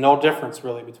 So there's no difference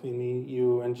really between me,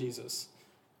 you, and Jesus,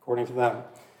 according to them.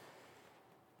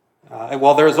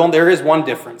 Well, there is one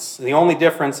difference. The only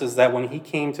difference is that when he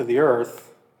came to the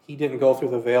earth, he didn't go through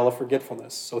the veil of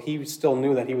forgetfulness. So he still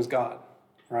knew that he was God,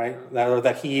 right?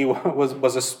 That he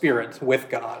was a spirit with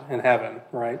God in heaven,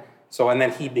 right? So, and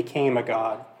then he became a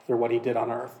God through what he did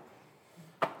on earth.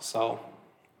 So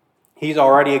he's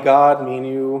already a God. Me and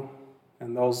you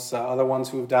and those other ones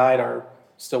who've died are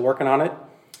still working on it.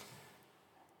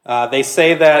 They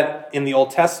say that in the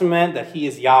Old Testament that he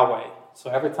is Yahweh. So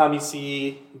every time you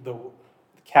see the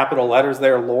capital letters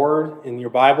there, Lord, in your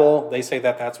Bible, they say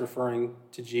that that's referring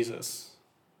to Jesus,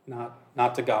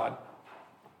 not to God.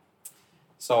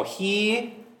 So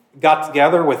he got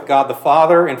together with God the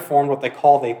Father and formed what they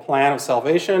call the plan of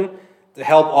salvation to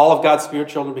help all of God's spirit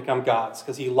children become gods,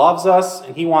 because he loves us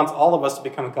and he wants all of us to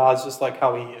become gods just like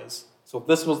how he is. So if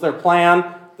this was their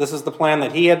plan, this is the plan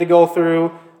that he had to go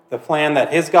through, the plan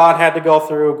that his God had to go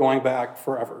through, going back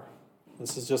forever.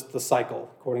 This is just the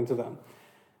cycle, according to them.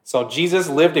 So Jesus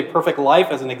lived a perfect life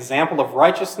as an example of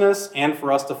righteousness and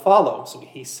for us to follow. So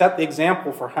he set the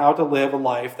example for how to live a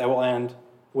life that will end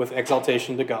with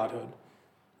exaltation to Godhood.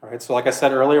 All right, so like I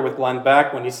said earlier with Glenn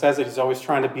Beck, when he says that he's always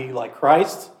trying to be like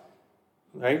Christ,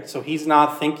 right? So he's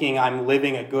not thinking I'm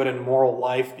living a good and moral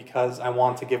life because I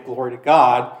want to give glory to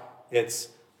God. It's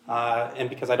and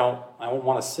because I don't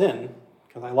want to sin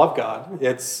because I love God.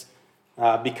 It's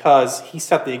because he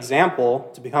set the example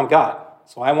to become God.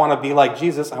 So I want to be like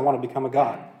Jesus. I want to become a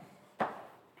God.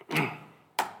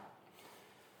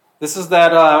 This is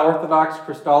that Orthodox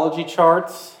Christology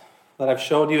chart that I've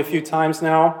showed you a few times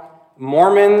now.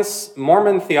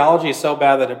 Mormon theology is so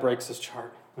bad that it breaks this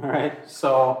chart. All right,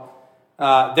 so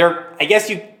I guess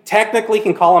you technically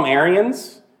can call them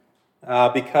Arians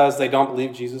because they don't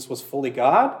believe Jesus was fully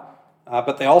God.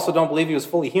 But they also don't believe he was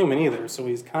fully human either. So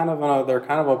he's they're kind of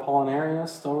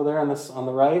Apollinarianist over there on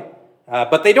the right.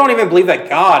 But they don't even believe that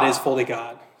God is fully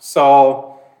God.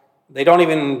 So they can't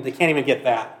even get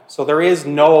that. So there is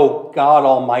no God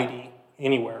Almighty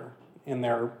anywhere in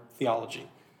their theology.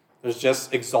 There's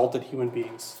just exalted human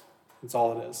beings. That's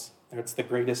all it is. It's the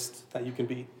greatest that you can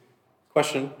be.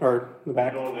 Question, or in the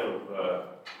back? You don't have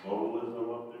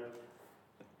modalism up there?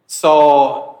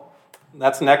 So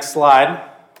that's next slide.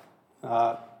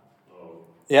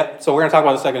 Yep, so we're going to talk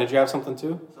about it in a second. Did you have something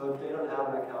too? So if they don't have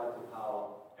an account of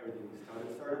how everything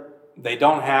started? They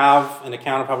don't have an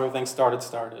account of how everything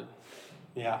started.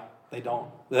 Yeah, they don't.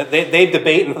 They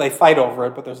debate and they fight over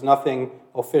it, but there's nothing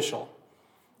official.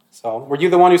 So, were you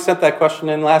the one who sent that question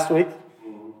in last week?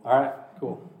 Mm-hmm. All right,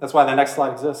 cool. That's why the next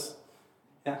slide exists.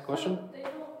 Yeah, question? So they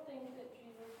don't think that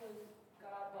Jesus was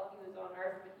God while he was on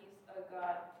earth, but he's a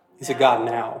God now. He's a God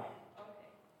now. Okay.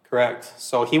 Correct.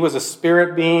 So he was a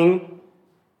spirit being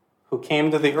who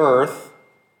came to the earth.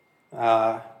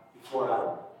 Before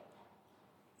Adam?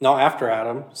 No, after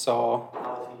Adam. So,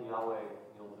 How is he Yahweh in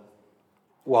the Old Testament?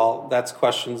 well, that's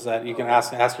questions that you can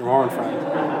ask your Mormon friend.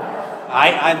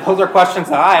 Those are questions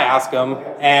that I ask them,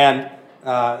 and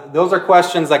those are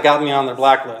questions that got me on their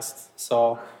blacklist.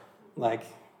 So, like,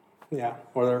 yeah,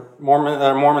 or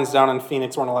Mormons down in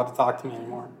Phoenix weren't allowed to talk to me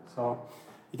anymore. So,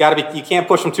 you can't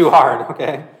push them too hard,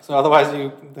 okay? So otherwise,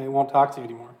 they won't talk to you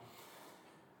anymore.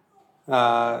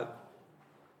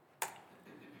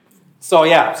 So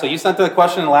you sent the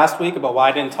question last week about why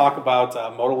I didn't talk about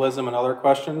modalism and other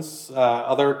questions.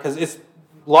 Because it's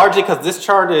largely because this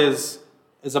chart is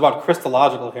about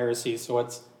Christological heresy. So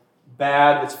it's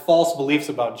false beliefs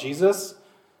about Jesus.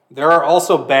 There are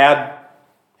also bad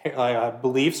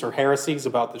beliefs or heresies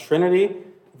about the Trinity.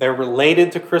 They're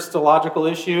related to Christological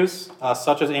issues,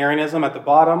 such as Arianism at the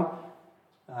bottom,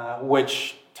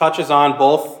 which touches on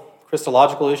both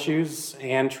Christological issues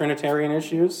and Trinitarian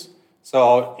issues.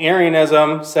 So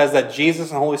Arianism says that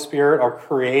Jesus and Holy Spirit are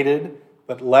created,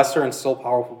 but lesser and still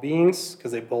powerful beings,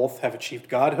 because they both have achieved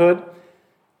godhood.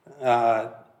 An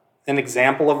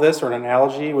example of this, or an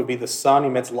analogy, would be the sun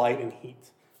emits light and heat.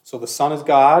 So the sun is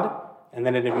God, and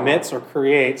then it emits or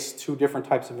creates two different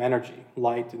types of energy,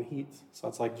 light and heat. So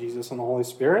it's like Jesus and the Holy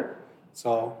Spirit.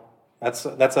 So that's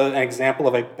an example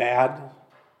of a bad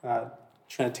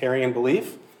Trinitarian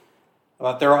belief.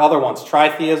 But there are other ones.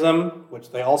 Tritheism, which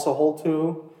they also hold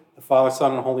to. The Father,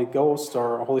 Son, and Holy Ghost,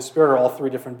 or Holy Spirit, are all three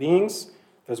different beings.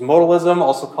 There's modalism,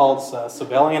 also called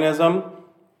Sabellianism.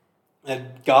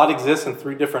 And God exists in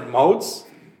three different modes.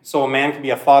 So a man can be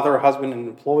a father, a husband, and an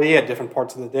employee at different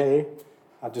parts of the day,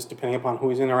 just depending upon who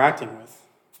he's interacting with.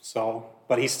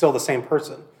 But he's still the same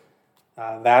person.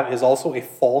 That is also a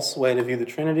false way to view the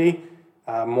Trinity.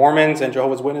 Mormons and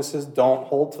Jehovah's Witnesses don't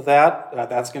hold to that.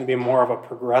 That's going to be more of a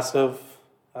progressive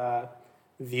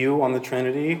view on the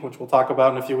Trinity, which we'll talk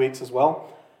about in a few weeks as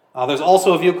well. There's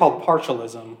also a view called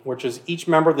partialism, which is each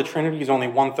member of the Trinity is only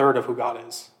 1/3 of who God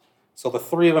is. So the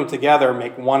three of them together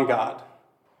make one God.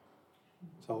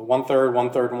 So 1/3,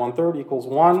 1/3, and 1/3 equals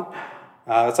 1.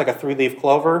 That's like a 3-leaf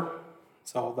clover.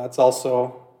 So that's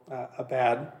also a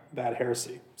bad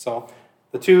heresy. So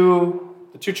the two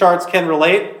charts can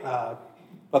relate,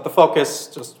 but the focus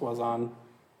just was on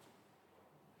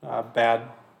bad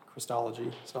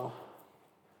Christology. So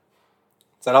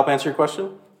does that help answer your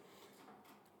question?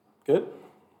 Good?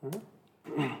 All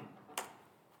right.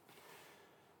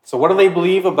 So what do they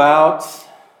believe about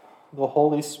the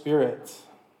Holy Spirit?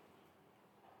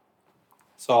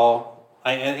 So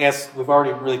I guess we've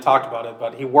already really talked about it,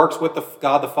 but he works with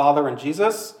God the Father and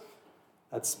Jesus.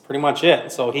 That's pretty much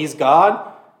it. So he's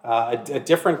God, a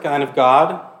different kind of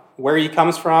God. Where he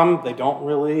comes from, they don't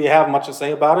really have much to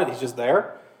say about it. He's just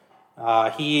there.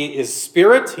 He is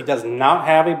spirit. He does not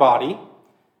have a body.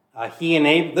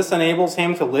 This enables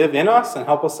him to live in us and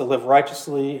help us to live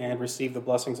righteously and receive the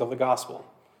blessings of the gospel.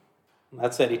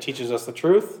 That's it. He teaches us the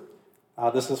truth.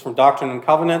 This is from Doctrine and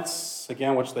Covenants,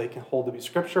 again, which they can hold to be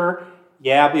scripture.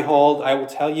 Yeah, behold, I will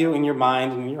tell you in your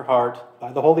mind and in your heart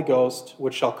by the Holy Ghost,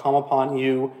 which shall come upon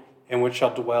you and which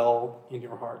shall dwell in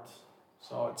your heart.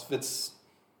 So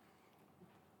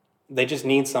they just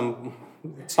need some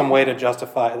way to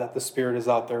justify that the Spirit is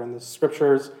out there in the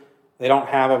scriptures. They don't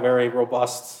have a very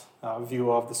robust view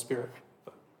of the Spirit.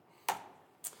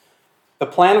 The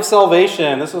plan of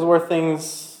salvation, this is where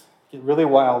things get really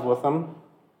wild with them.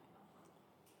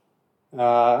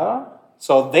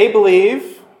 So they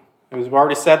believe, as we've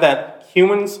already said, that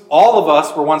humans, all of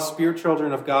us, were once spirit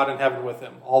children of God in heaven with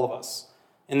him, all of us.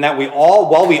 And that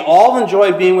while we all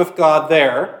enjoy being with God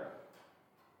there,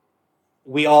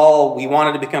 we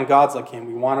wanted to become gods like him.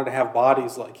 We wanted to have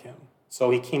bodies like him.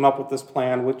 So he came up with this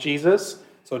plan with Jesus.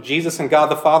 So Jesus and God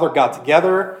the Father got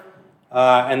together.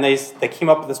 and they came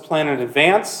up with this plan in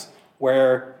advance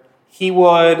where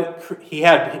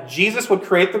Jesus would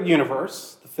create the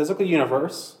universe, the physical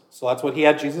universe. So that's what he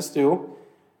had Jesus do.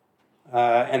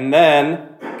 And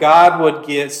then God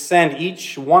would send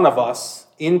each one of us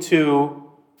into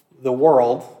the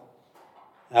world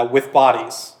with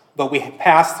bodies. But we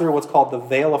pass through what's called the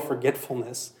veil of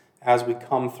forgetfulness as we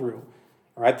come through.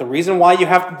 All right? The reason why you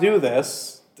have to do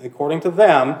this, according to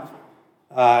them,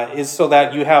 is so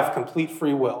that you have complete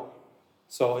free will.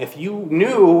 So if you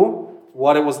knew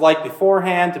what it was like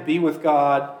beforehand to be with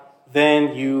God,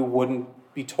 then you wouldn't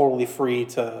be totally free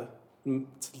to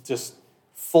just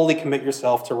fully commit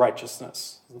yourself to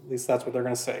righteousness. At least that's what they're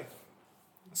going to say.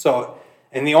 So,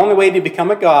 and the only way to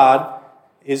become a God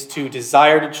is to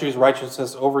desire to choose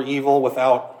righteousness over evil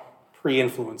without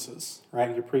pre-influences,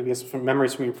 right? Your previous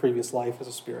memories from your previous life as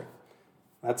a spirit.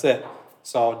 That's it.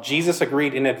 So Jesus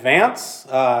agreed in advance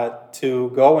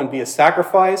to go and be a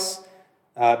sacrifice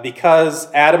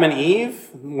because Adam and Eve,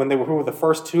 who were the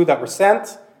first two that were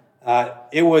sent,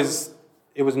 it was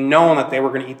known that they were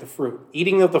going to eat the fruit.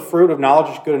 Eating of the fruit of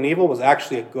knowledge of good and evil was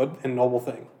actually a good and noble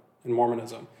thing in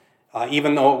Mormonism,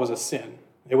 even though it was a sin.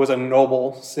 It was a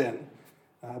noble sin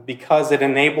because it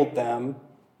enabled them,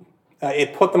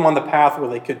 it put them on the path where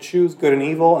they could choose good and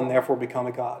evil and therefore become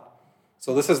a god.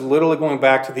 So this is literally going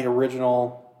back to the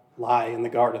original lie in the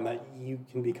garden that you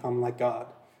can become like God.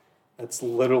 That's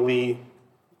literally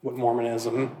what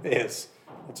Mormonism is.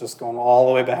 It's just going all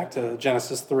the way back to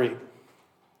Genesis 3.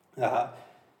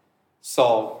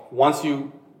 So once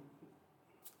you,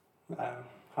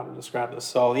 how to describe this?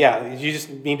 So yeah, you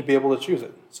just need to be able to choose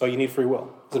it. So you need free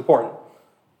will. It's important.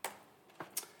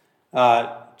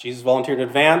 Jesus volunteered in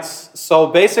advance. So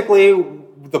basically,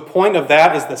 the point of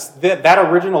that is that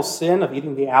original sin of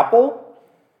eating the apple,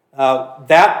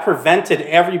 that prevented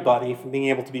everybody from being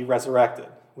able to be resurrected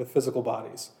with physical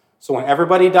bodies. So when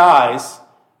everybody dies,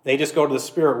 they just go to the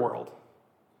spirit world.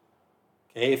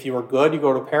 Okay, if you are good, you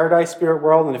go to paradise, spirit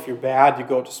world, and if you're bad, you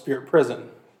go to spirit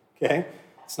prison. Okay,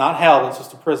 it's not hell; it's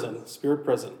just a prison, spirit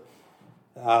prison.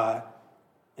 And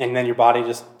then your body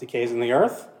just decays in the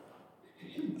earth.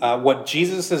 What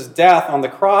Jesus' death on the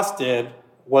cross did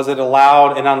was it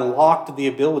allowed and unlocked the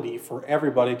ability for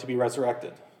everybody to be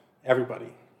resurrected. Everybody.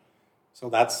 So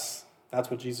that's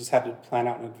what Jesus had to plan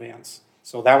out in advance.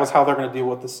 So that was how they're going to deal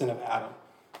with the sin of Adam.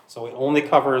 So it only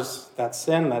covers that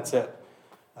sin, that's it.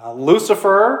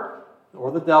 Lucifer,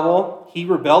 or the devil, he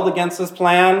rebelled against this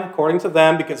plan, according to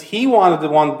them, because he wanted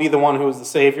to be the one who was the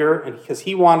Savior, and because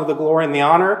he wanted the glory and the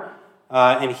honor.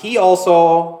 And he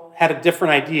also had a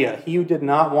different idea. He did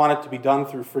not want it to be done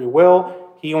through free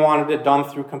will. He wanted it done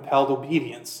through compelled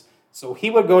obedience. So he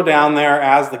would go down there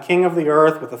as the king of the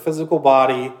earth with a physical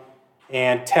body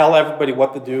and tell everybody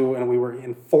what to do, and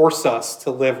enforce us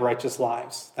to live righteous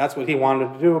lives. That's what he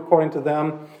wanted to do, according to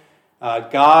them.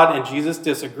 God and Jesus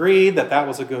disagreed that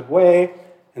was a good way,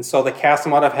 and so they cast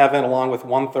him out of heaven along with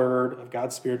 1/3 of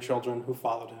God's spirit children who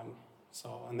followed him.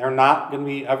 And they're not going to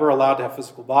be ever allowed to have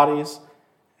physical bodies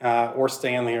or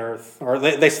stay on the earth. Or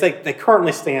they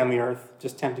currently stay on the earth,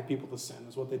 just tempting people to sin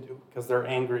is what they do, because they're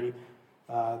angry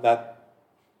that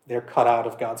they're cut out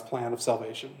of God's plan of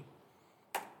salvation.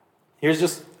 Here's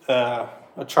just a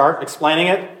chart explaining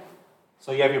it.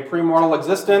 So you have your premortal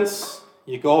existence.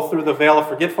 You go through the veil of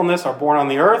forgetfulness, are born on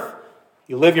the earth.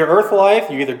 You live your earth life.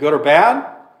 You're either good or bad.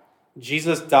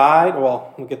 Jesus died.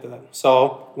 Well, we'll get to that.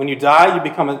 So when you die,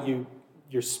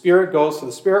 your spirit goes to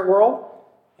the spirit world,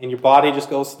 and your body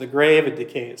just goes to the grave. It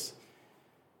decays.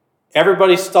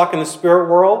 Everybody's stuck in the spirit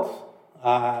world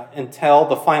until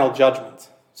the final judgment.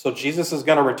 So Jesus is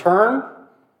going to return,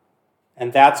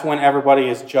 and that's when everybody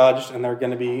is judged, and they're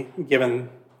going to be given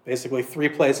basically 3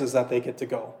 places that they get to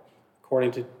go,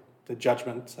 according to the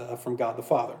judgment from God the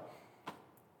Father.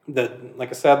 Like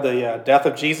I said, the death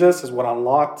of Jesus is what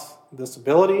unlocked this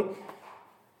ability.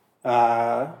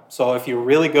 So if you're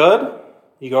really good,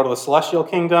 you go to the celestial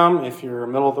kingdom. If you're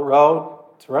middle of the road,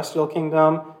 terrestrial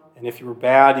kingdom. And if you were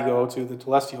bad, you go to the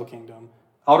telestial kingdom.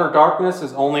 Outer darkness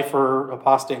is only for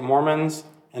apostate Mormons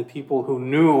and people who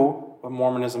knew what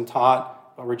Mormonism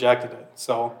taught but rejected it.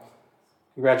 So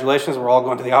congratulations, we're all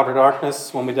going to the outer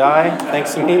darkness when we die,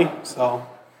 thanks to me. So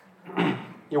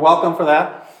you're welcome for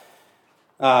that.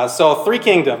 So 3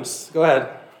 kingdoms. Go ahead.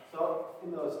 So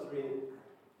in those 3, is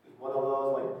one of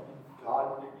those like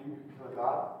God, you become a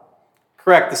God?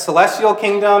 Correct. The celestial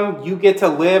kingdom, you get to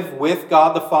live with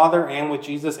God the Father and with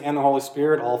Jesus and the Holy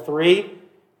Spirit, all 3.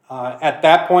 At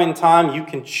that point in time, you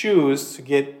can choose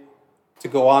to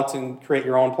go on to create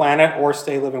your own planet or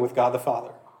stay living with God the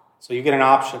Father. So you get an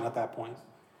option at that point.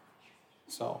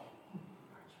 So,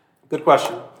 good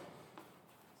question.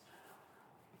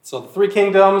 So the three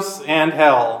kingdoms and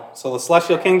hell. So the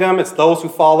celestial kingdom, it's those who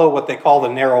follow what they call the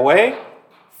narrow way,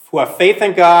 who have faith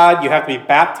in God. You have to be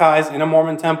baptized in a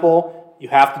Mormon temple. You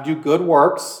have to do good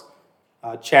works,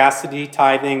 chastity,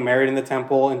 tithing, married in the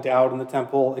temple, endowed in the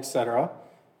temple, etc.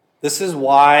 This is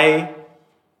why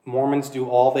Mormons do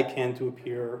all they can to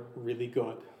appear really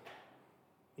good,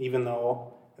 even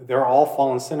though they're all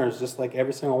fallen sinners, just like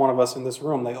every single one of us in this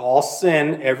room. They all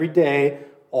sin every day,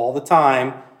 all the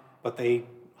time, but they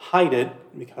hide it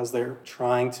because they're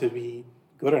trying to be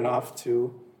good enough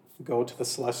to go to the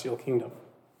celestial kingdom.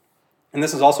 And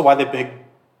this is also why they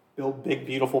build big,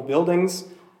 beautiful buildings.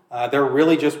 They're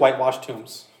really just whitewashed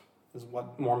tombs, is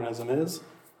what Mormonism is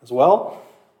as well.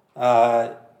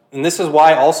 And this is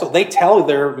why also they tell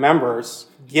their members,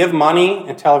 give money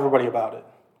and tell everybody about it,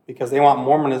 because they want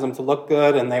Mormonism to look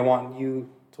good and they want you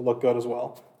to look good as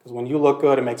well. Because when you look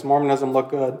good, it makes Mormonism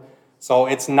look good. So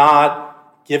it's not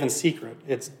give in secret.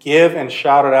 It's give and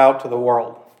shout it out to the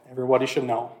world. Everybody should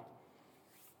know.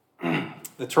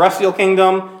 The terrestrial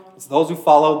kingdom is those who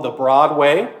follow the broad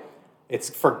way.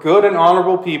 It's for good and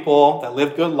honorable people that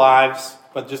live good lives,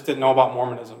 but just didn't know about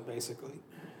Mormonism, basically.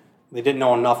 They didn't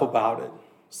know enough about it.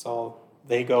 So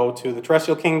they go to the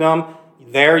terrestrial kingdom.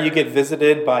 There you get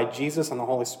visited by Jesus and the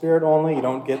Holy Spirit only. You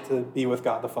don't get to be with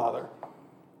God the Father.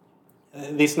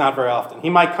 At least not very often. He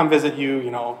might come visit you,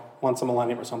 once a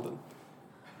millennium or something.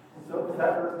 So is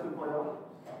that Earth 2.0?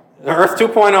 Earth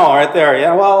 2.0 right there.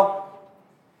 Yeah, well,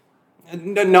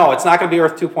 no, it's not going to be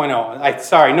Earth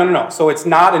 2.0. No. So it's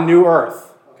not a new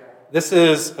Earth. Okay. This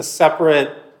is a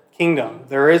separate kingdom.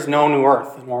 There is no new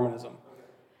Earth in Mormonism.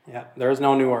 Yeah, there is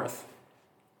no new Earth.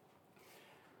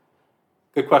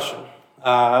 Good question.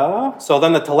 So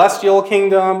then the celestial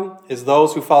kingdom is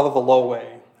those who follow the low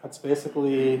way. That's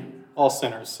basically all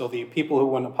sinners. So the people who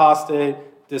went apostate,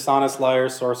 dishonest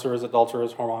liars, sorcerers,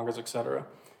 adulterers, whoremongers, etc.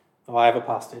 Oh, I have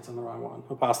apostates on the wrong one.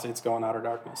 Apostates go in outer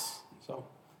darkness. So,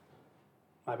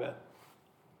 my bad.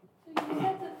 So you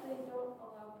said that they don't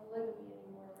allow polygamy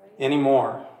anymore, right?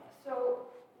 Anymore. So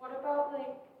what about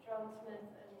like John Smith and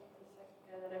the second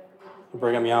guy that I forget his name?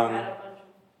 Brigham Young. Had a bunch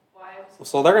of wives.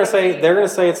 So they're going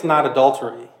to say it's not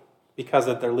adultery because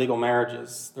of their legal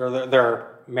marriages. Their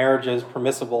marriages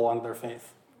permissible under their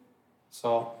faith.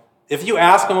 So if you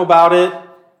ask them about it,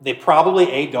 they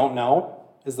probably don't know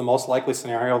is the most likely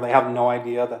scenario. They have no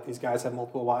idea that these guys have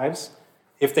multiple wives.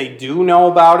 If they do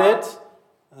know about it,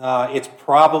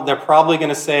 they're probably going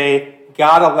to say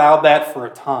God allowed that for a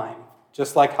time,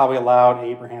 just like how He allowed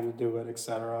Abraham to do it,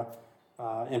 etc.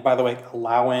 And by the way,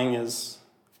 allowing it's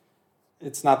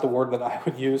not the word that I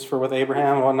would use for with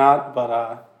Abraham and whatnot,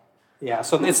 but yeah.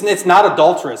 So it's not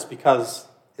adulterous because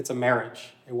it's a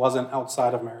marriage. It wasn't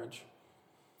outside of marriage.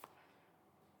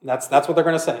 That's what they're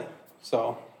going to say.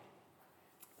 So,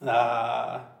 where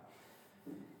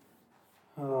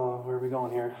are we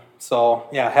going here? So,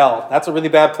 yeah, hell. That's a really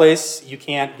bad place. You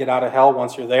can't get out of hell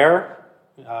once you're there.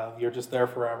 You're just there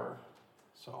forever.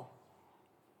 So,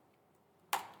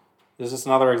 this is just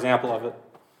another example of it.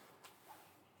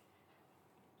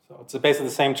 So, it's basically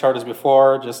the same chart as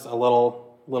before, just a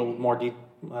little more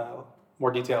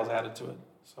details added to it.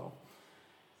 So,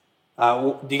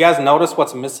 do you guys notice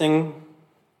what's missing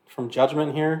from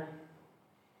judgment here?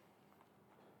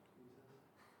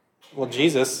 Well,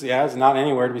 Jesus, is not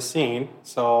anywhere to be seen.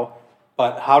 So,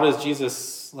 but how does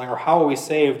Jesus, or how are we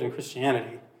saved in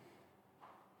Christianity?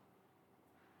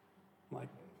 Like,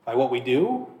 by what we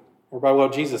do or by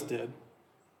what Jesus did?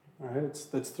 All right,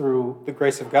 it's through the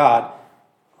grace of God.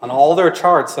 On all their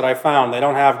charts that I found, they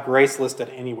don't have grace listed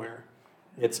anywhere.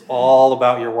 It's all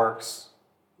about your works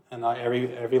and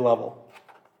every level.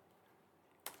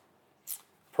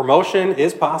 Promotion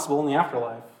is possible in the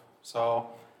afterlife. So,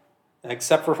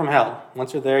 except for from hell.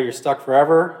 Once you're there, you're stuck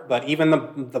forever. But even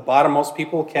the bottommost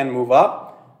people can move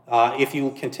up. If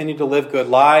you continue to live good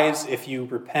lives, if you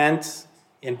repent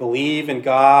and believe in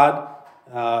God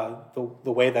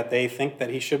the way that they think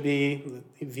that He should be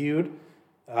viewed.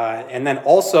 And then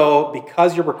also,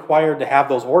 because you're required to have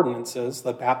those ordinances,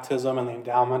 the baptism and the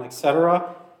endowment,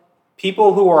 etc.,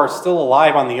 people who are still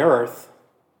alive on the earth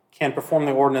can perform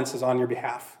the ordinances on your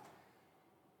behalf.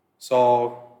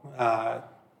 So,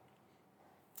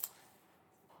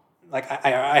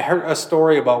 I heard a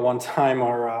story about one time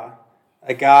where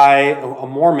a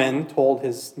Mormon, told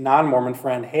his non-Mormon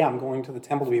friend, "Hey, I'm going to the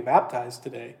temple to be baptized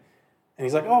today." And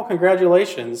he's like, "Oh,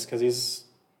 congratulations," because he's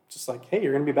just like, "Hey,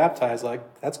 you're going to be baptized.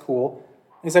 Like, that's cool."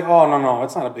 And he's like, "Oh, no,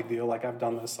 it's not a big deal. Like, I've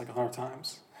done this 100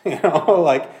 times."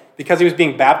 Because he was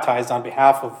being baptized on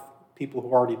behalf of people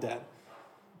who are already dead.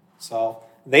 So,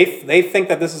 they think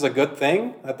that this is a good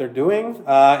thing that they're doing,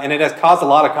 and it has caused a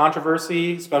lot of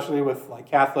controversy, especially with like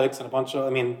Catholics and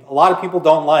a lot of people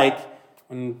don't like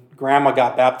when grandma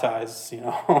got baptized,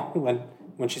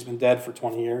 when she's been dead for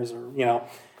 20 years, or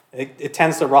it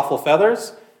tends to ruffle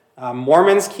feathers.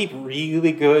 Mormons keep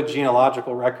really good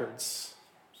genealogical records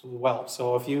as well.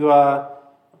 So if you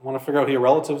want to figure out who your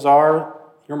relatives are,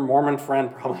 your Mormon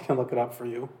friend probably can look it up for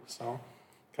you. So,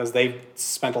 because they've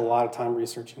spent a lot of time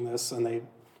researching this and they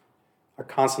are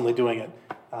constantly doing it.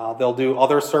 They'll do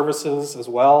other services as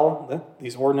well,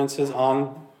 these ordinances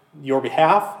on your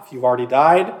behalf if you've already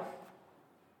died,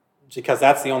 because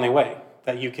that's the only way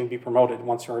that you can be promoted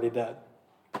once you're already dead.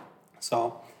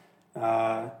 So,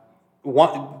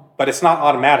 but it's not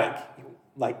automatic.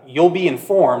 Like, you'll be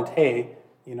informed, hey,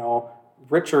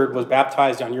 Richard was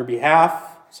baptized on your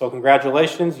behalf, so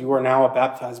congratulations, you are now a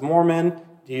baptized Mormon.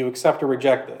 Do you accept or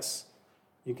reject this?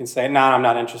 You can say, no, I'm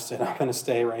not interested. I'm going to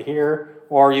stay right here.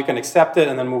 Or you can accept it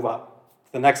and then move up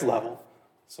to the next level.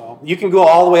 So you can go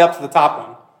all the way up to the top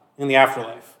one in the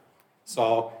afterlife.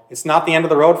 So it's not the end of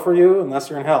the road for you unless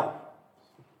you're in hell.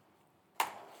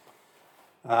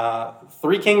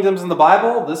 3 kingdoms in the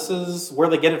Bible, this is where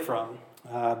they get it from.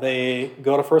 They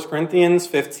go to 1 Corinthians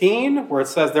 15, where it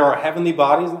says there are heavenly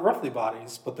bodies and earthly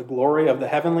bodies, but the glory of the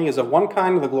heavenly is of one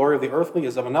kind, and the glory of the earthly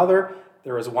is of another.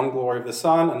 There is one glory of the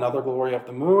sun, another glory of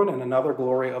the moon, and another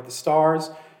glory of the stars.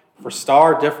 For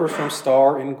star differs from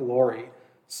star in glory.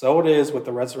 So it is with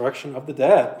the resurrection of the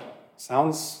dead.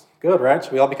 Sounds good, right?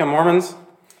 Should we all become Mormons?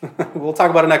 We'll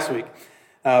talk about it next week.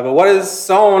 But what is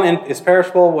sown is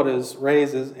perishable, what is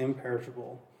raised is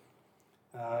imperishable.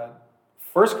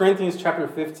 1 Corinthians chapter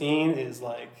 15 is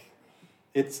like,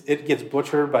 it gets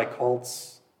butchered by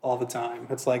cults all the time.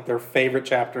 It's like their favorite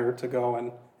chapter to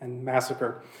go and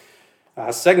massacre.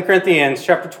 2 Corinthians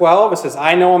chapter 12, it says,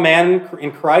 I know a man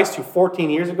in Christ who 14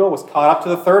 years ago was caught up to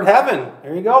the third heaven.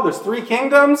 There you go. There's 3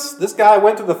 kingdoms. This guy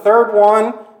went to the third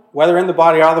one. Whether in the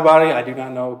body or out of the body, I do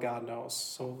not know. God knows.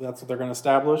 So that's what they're going to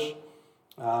establish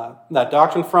that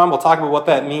doctrine from. We'll talk about what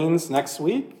that means next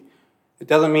week. It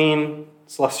doesn't mean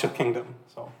celestial kingdom.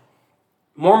 So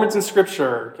Mormons in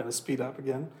Scripture, kind of speed up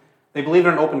again. They believe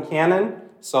in an open canon.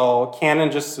 So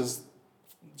canon just is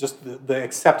just the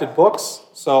accepted books.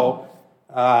 So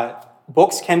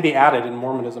books can be added in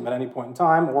Mormonism at any point in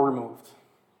time or removed,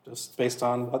 just based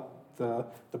on what the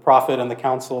prophet and the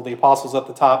council, the apostles at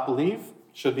the top believe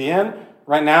should be in.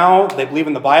 Right now, they believe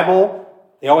in the Bible.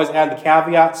 They always add the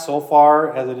caveat, so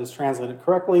far as it is translated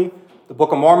correctly. The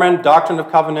Book of Mormon, Doctrine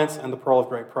of Covenants, and the Pearl of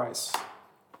Great Price.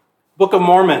 Book of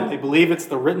Mormon, they believe it's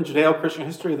the written Judeo-Christian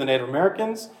history of the Native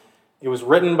Americans. It was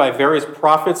written by various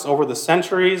prophets over the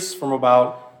centuries from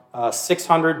about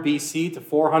 600 BC to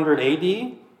 400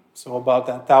 AD, so about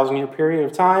that 1,000-year period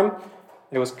of time.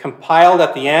 It was compiled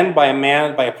at the end by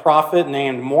a prophet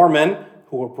named Mormon,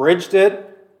 who abridged it,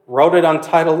 wrote it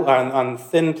on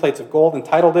thin plates of gold, and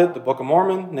titled it the Book of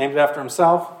Mormon, named it after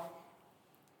himself.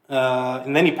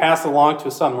 And then he passed along to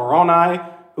his son Moroni,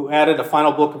 who added a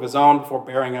final book of his own before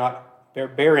burying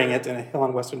it in a hill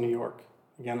in western New York,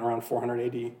 again around 400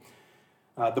 AD.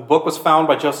 The book was found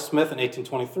by Joseph Smith in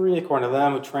 1823, according to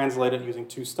them, who translated it using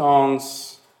 2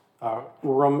 stones,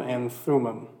 Urim and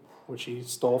Thummim, which he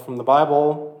stole from the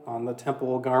Bible on the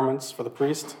temple garments for the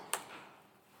priest.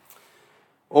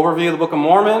 Overview of the Book of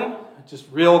Mormon, just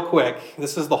real quick.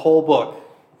 This is the whole book,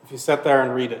 if you sit there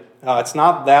and read it. It's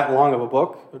not that long of a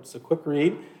book. It's a quick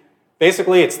read.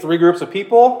 Basically, it's 3 groups of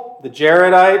people: the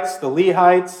Jaredites, the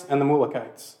Lehites, and the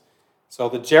Mulekites. So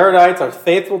the Jaredites are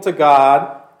faithful to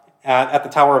God at the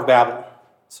Tower of Babel.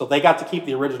 So they got to keep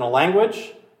the original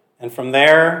language, and from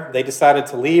there, they decided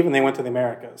to leave, and they went to the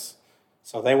Americas.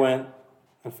 So they went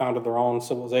and founded their own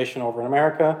civilization over in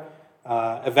America.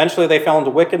 Eventually, they fell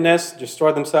into wickedness,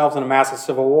 destroyed themselves in a massive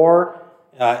civil war.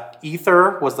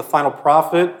 Ether was the final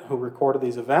prophet who recorded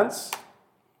these events.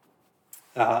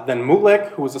 Then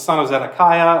Mulek, who was the son of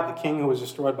Zedekiah, the king who was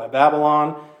destroyed by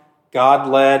Babylon. God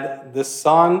led this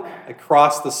son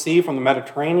across the sea from the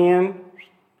Mediterranean,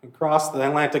 across the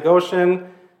Atlantic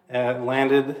Ocean, and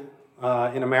landed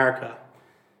in America.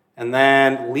 And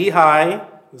then Lehi,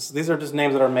 these are just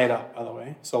names that are made up, by the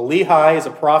way. So Lehi is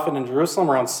a prophet in Jerusalem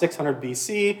around 600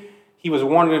 BC. He was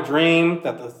warned in a dream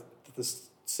that the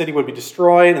city would be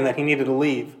destroyed and that he needed to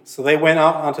leave. So they went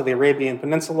out onto the Arabian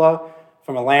Peninsula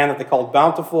from a land that they called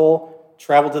Bountiful,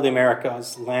 traveled to the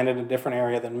Americas, landed in a different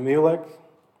area than Mulek.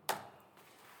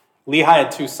 Lehi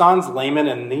had 2 sons, Laman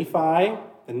and Nephi.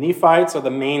 The Nephites are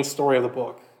the main story of the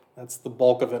book. That's the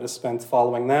bulk of it is spent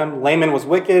following them. Laman was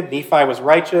wicked, Nephi was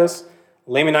righteous.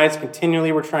 Lamanites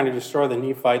continually were trying to destroy the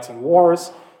Nephites in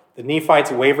wars. The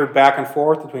Nephites wavered back and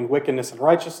forth between wickedness and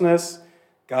righteousness.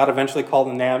 God eventually called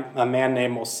a man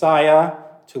named Mosiah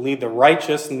to lead the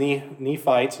righteous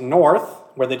Nephites north,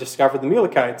 where they discovered the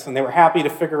Amalekites. And they were happy to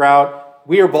figure out,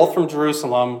 we are both from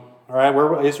Jerusalem, all right,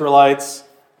 we're Israelites.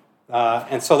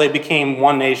 And so they became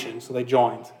one nation, so they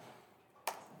joined.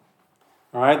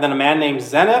 All right, then a man named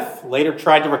Zenith later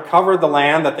tried to recover the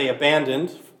land that they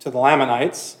abandoned to the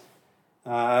Lamanites.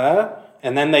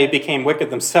 And then they became wicked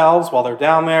themselves while they're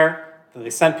down there. They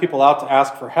sent people out to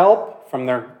ask for help from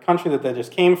their country that they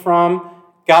just came from,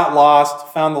 got lost,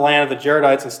 found the land of the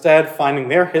Jaredites instead, finding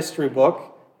their history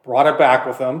book, brought it back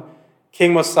with them.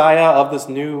 King Mosiah of this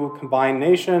new combined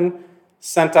nation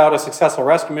sent out a successful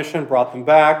rescue mission, brought them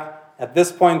back. At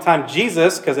this point in time,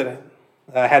 Jesus, because it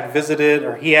had visited,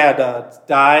 or he had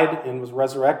died and was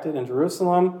resurrected in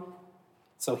Jerusalem,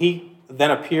 so he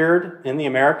then appeared in the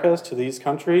Americas to these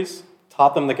countries,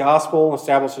 taught them the gospel,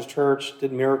 established his church,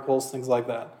 did miracles, things like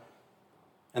that.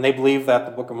 And they believe that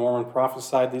the Book of Mormon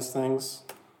prophesied these things.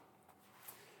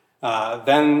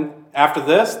 Then after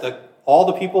this, all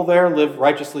the people there lived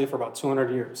righteously for about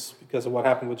 200 years because of what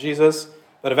happened with Jesus.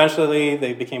 But eventually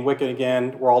they became wicked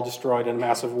again, were all destroyed in a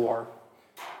massive war.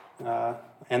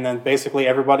 And then basically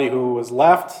everybody who was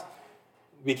left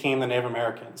became the Native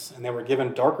Americans. And they were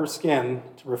given darker skin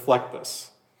to reflect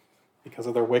this because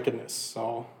of their wickedness.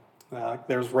 So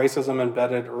there's racism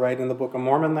embedded right in the Book of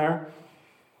Mormon there.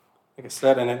 Like I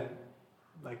said,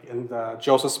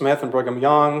 Joseph Smith and Brigham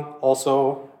Young,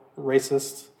 also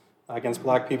racist against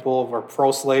black people, were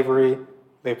pro-slavery.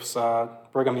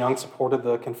 Brigham Young supported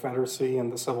the Confederacy in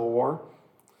the Civil War.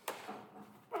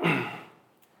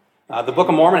 The Book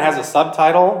of Mormon has a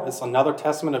subtitle. It's another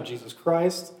testament of Jesus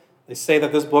Christ. They say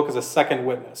that this book is a second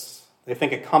witness. They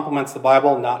think it complements the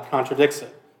Bible, not contradicts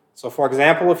it. So, for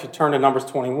example, if you turn to Numbers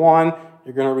 21,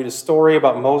 you're going to read a story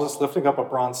about Moses lifting up a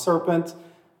bronze serpent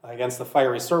against the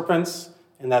fiery serpents,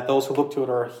 and that those who look to it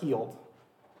are healed.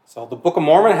 So the Book of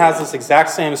Mormon has this exact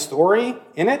same story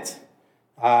in it,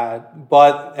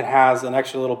 but it has an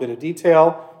extra little bit of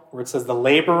detail where it says the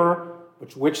labor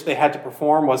which they had to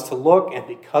perform was to look, and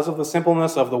because of the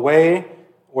simpleness of the way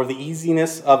or the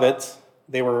easiness of it,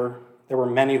 there were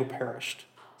many who perished.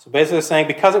 So basically it's saying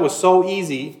because it was so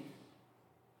easy,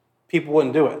 people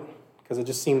wouldn't do it because it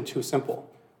just seemed too simple.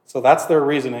 So that's their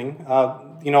reasoning.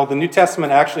 The New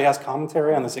Testament actually has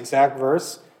commentary on this exact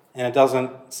verse, and it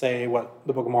doesn't say what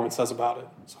the Book of Mormon says about it.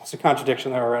 So it's a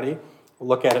contradiction there already. We'll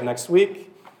look at it next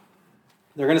week.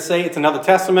 They're going to say it's another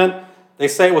testament. They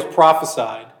say it was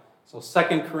prophesied. So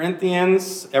 2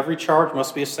 Corinthians, every charge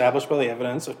must be established by the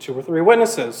evidence of 2 or 3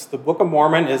 witnesses. The Book of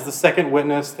Mormon is the second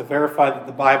witness to verify that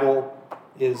the Bible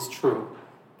is true.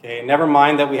 Okay, never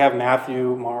mind that we have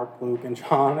Matthew, Mark, Luke, and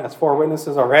John as 4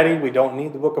 witnesses already. We don't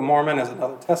need the Book of Mormon as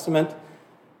another testament.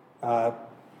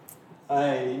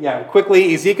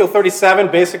 Quickly, Ezekiel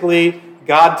 37, basically,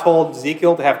 God told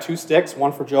Ezekiel to have 2 sticks,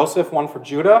 one for Joseph, one for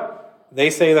Judah. They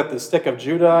say that the stick of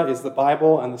Judah is the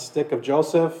Bible and the stick of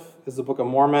Joseph is the Book of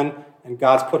Mormon, and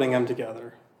God's putting them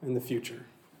together in the future.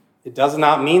 It does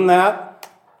not mean that,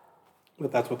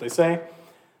 but that's what they say.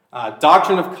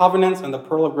 Doctrine of Covenants and the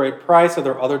Pearl of Great Price are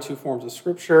their other 2 forms of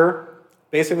Scripture.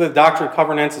 Basically, the Doctrine of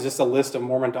Covenants is just a list of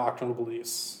Mormon doctrinal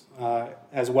beliefs,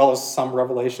 as well as some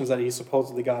revelations that he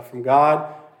supposedly got from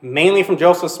God, mainly from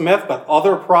Joseph Smith, but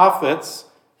other prophets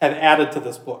have added to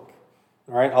this book,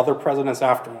 all right, other presidents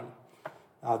after him.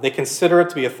 They consider it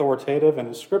to be authoritative and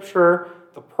in Scripture.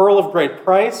 The Pearl of Great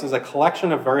Price is a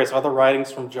collection of various other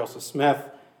writings from Joseph Smith.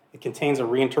 It contains a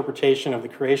reinterpretation of the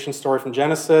creation story from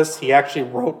Genesis. He actually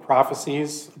wrote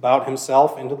prophecies about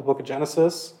himself into the book of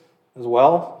Genesis as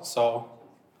well. So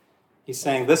he's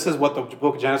saying this is what the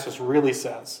book of Genesis really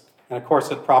says. And of course,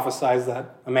 it prophesies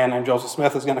that a man named Joseph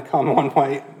Smith is going to come one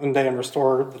day and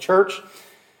restore the church.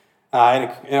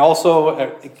 And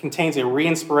it contains a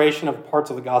re-inspiration of parts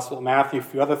of the Gospel of Matthew, a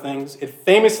few other things. It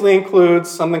famously includes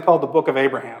something called the Book of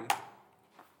Abraham.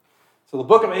 So the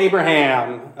Book of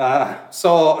Abraham.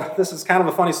 So this is kind of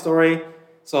a funny story.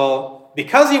 So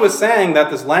because he was saying that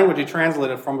this language he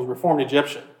translated from was Reformed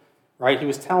Egyptian, right? He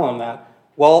was telling them that.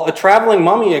 Well, a traveling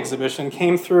mummy exhibition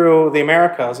came through the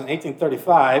Americas in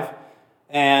 1835,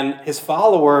 and his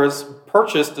followers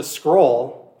purchased a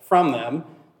scroll from them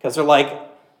because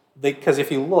because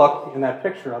if you look in that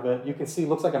picture of it, you can see it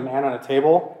looks like a man on a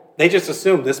table. They just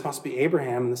assumed this must be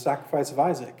Abraham and the sacrifice of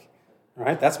Isaac.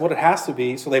 Right? That's what it has to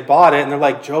be. So they bought it, and they're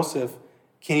like, Joseph,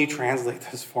 can you translate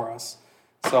this for us?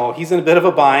 So he's in a bit of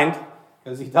a bind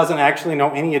because he doesn't actually know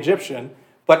any Egyptian.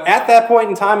 But at that point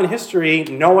in time in history,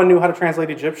 no one knew how to translate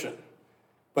Egyptian.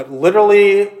 But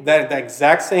literally, that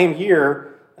exact same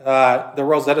year, The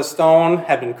Rosetta Stone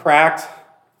had been cracked.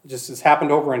 Just as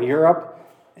happened over in Europe.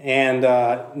 And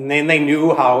then they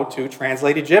knew how to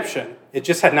translate Egyptian. It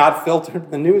just had not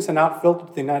filtered, the news had not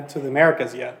filtered to the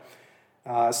Americas yet.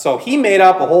 So he made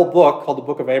up a whole book called the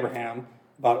Book of Abraham,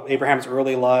 about Abraham's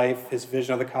early life, his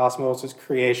vision of the cosmos, his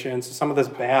creation. So some of this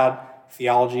bad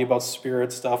theology about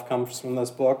spirit stuff comes from this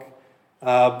book.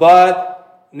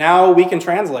 But now we can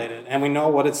translate it, and we know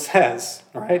what it says,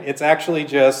 right? It's actually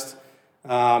just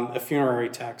a funerary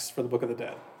text for the Book of the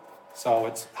Dead. So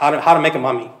it's how to make a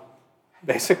mummy,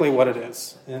 basically what it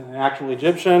is. In actual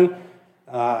Egyptian,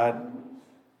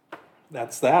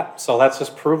 that's that. So that's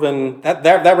just proven,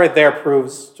 that right there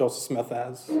proves Joseph Smith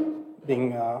as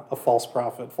being a false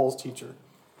prophet, false teacher.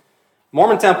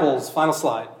 Mormon temples, final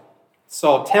slide.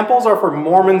 So temples are for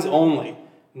Mormons only.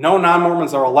 No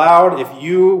non-Mormons are allowed. If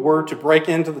you were to break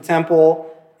into the temple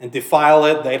and defile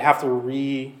it, they'd have to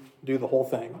redo the whole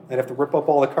thing. They'd have to rip up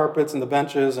all the carpets and the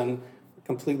benches and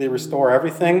completely restore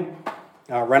everything,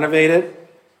 renovate it.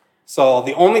 So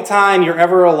the only time you're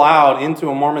ever allowed into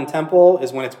a Mormon temple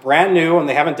is when it's brand new and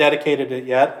they haven't dedicated it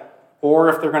yet, or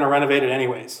if they're going to renovate it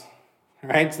anyways.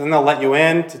 Right? So then they'll let you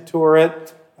in to tour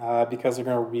it because they're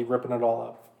going to be ripping it all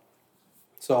up.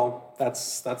 So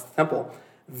that's the temple.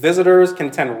 Visitors can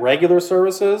attend regular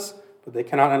services, but they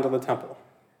cannot enter the temple.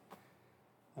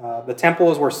 The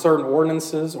temple is where certain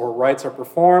ordinances or rites are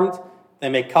performed. They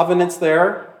make covenants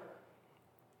there.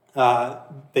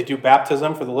 They do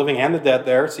baptism for the living and the dead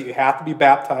there, so you have to be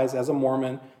baptized as a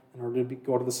Mormon in order to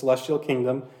go to the celestial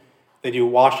kingdom. They do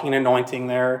washing and anointing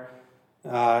there.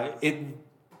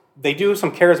 They do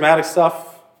some charismatic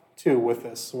stuff, too, with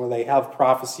this, where they have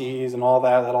prophecies and all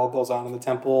that. That all goes on in the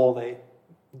temple. They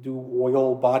do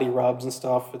oil body rubs and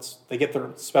stuff. They get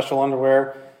their special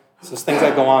underwear. So there's things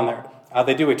that go on there.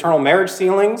 They do eternal marriage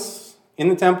sealings in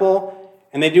the temple,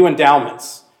 and they do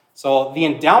endowments. So the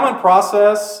endowment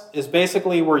process is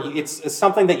basically where it's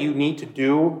something that you need to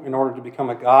do in order to become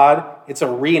a god. It's a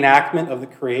reenactment of the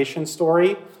creation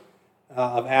story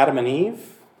of Adam and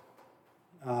Eve.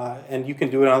 And you can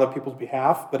do it on other people's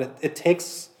behalf, but it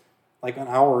takes like an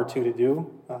hour or two to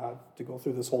do, to go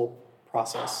through this whole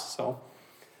process. So,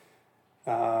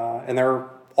 and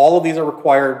all of these are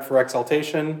required for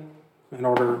exaltation in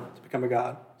order to become a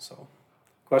god. So,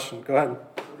 question, go ahead.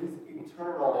 So these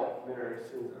eternal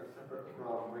marriages are separate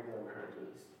from regular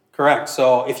marriages. Correct.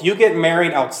 So if you get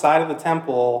married outside of the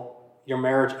temple, your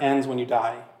marriage ends when you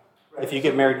die. Right. If you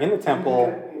get married in the temple...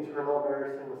 You get an eternal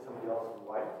marriage thing with somebody else's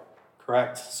wife?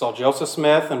 Correct. So Joseph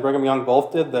Smith and Brigham Young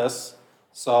both did this.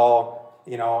 So,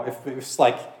 if it was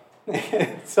like...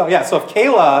 so if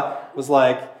Kayla was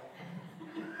like,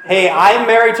 hey, I'm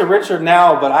married to Richard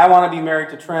now, but I want to be married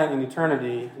to Trent in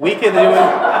eternity, we could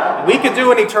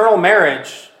do an eternal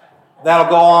marriage that'll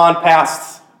go on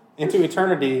past into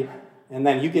eternity, and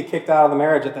then you get kicked out of the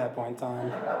marriage at that point in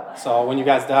time. So when you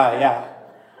guys die, yeah.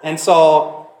 And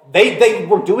so they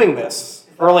were doing this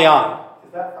early on.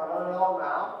 Is that found at all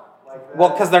now? Well,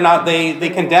 because they're not, they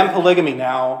condemn polygamy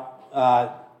now,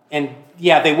 and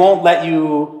yeah, they won't let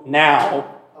you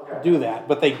now do that,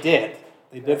 but they did.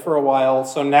 They did for a while,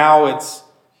 so now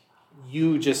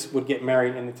you just would get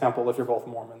married in the temple if you're both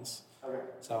Mormons. Okay.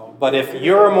 So, but if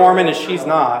you're a Mormon and she's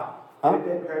not, They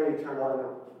marry eternal and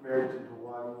they're married into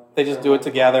one. they just do it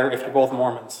together if you're both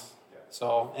Mormons.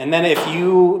 So, and then if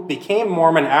you became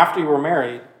Mormon after you were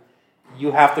married,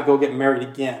 you have to go get married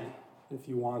again if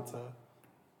you want to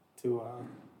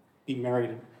be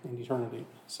married in eternity.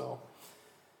 So,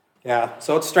 yeah,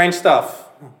 so it's strange stuff.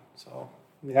 So,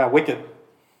 yeah, wicked.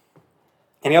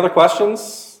 Any other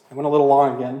questions? I went a little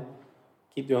long again.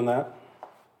 Keep doing that.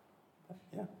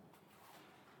 Yeah.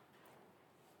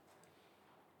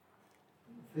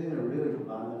 The thing that really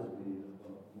bothers me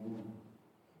about Mormon,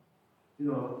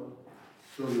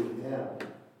 so you have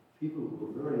people who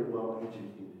are very well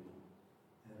educated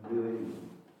and really,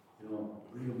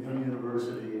 Brigham Young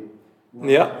University,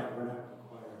 Yeah. Tabernacle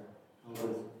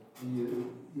Choir.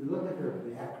 You look at their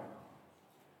background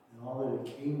and all that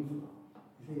it came from.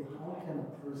 You think, how can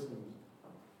a person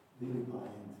really buy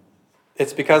into this?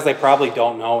 It's because they probably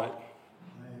don't know it.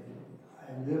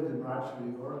 I lived in Rochester,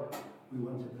 New York. We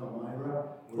went to Palmyra.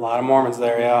 A lot of Mormons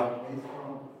there, yeah.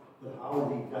 But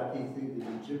how he got these things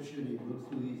in Egyptian, he looked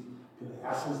through these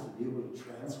glasses to be able to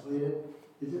translate it.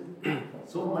 Is it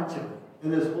so much of it?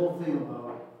 And this whole thing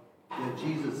about that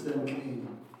Jesus then came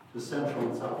to Central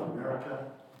and South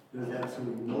America. There's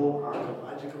absolutely no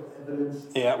archaeological evidence.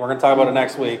 Yeah, we're going to talk about it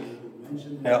next week.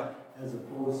 Yep. As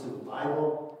opposed to the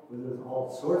Bible, where there's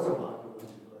all sorts of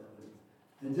archaeological evidence.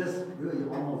 It just really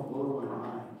almost blows my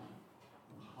mind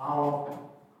how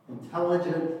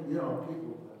intelligent,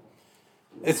 people are.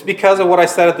 It's because of what I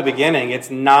said at the beginning. It's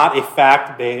not a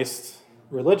fact-based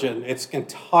religion. It's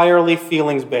entirely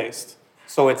feelings-based.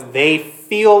 So they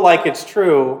feel like it's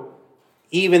true,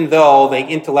 even though they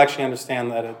intellectually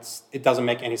understand that it doesn't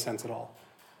make any sense at all.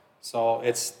 So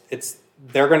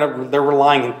they're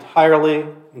relying entirely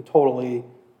and totally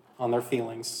on their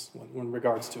feelings in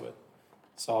regards to it.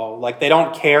 So like they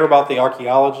don't care about the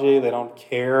archaeology. They don't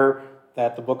care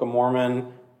that the Book of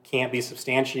Mormon can't be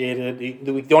substantiated.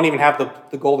 We don't even have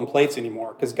the golden plates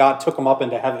anymore because God took them up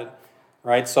into heaven,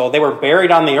 right? So they were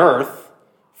buried on the earth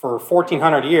for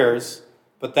 1,400 years,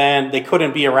 but then they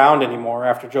couldn't be around anymore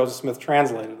after Joseph Smith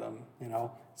translated them,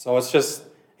 So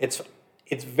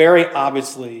it's very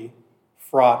obviously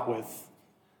fraught with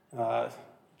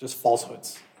just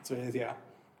falsehoods.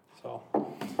 So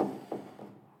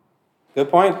good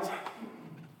point.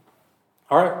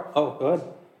 All right. Oh, go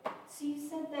ahead. So you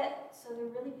said that, so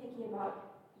they're really picky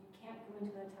about you can't go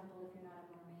into the temple if you're not a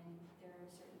Mormon. There are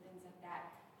certain things like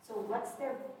that. So what's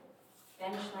their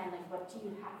bench line? Like, what do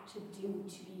you have to do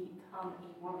to become a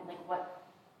Mormon? Like,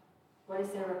 what is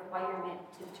their requirement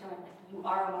to determine that you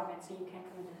are a Mormon so you can't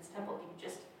come into this temple? You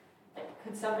just, like,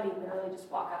 could somebody literally just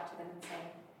walk up to them and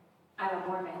say, I'm a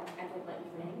Mormon, and would let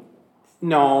you in?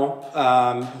 No,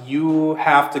 you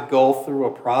have to go through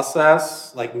a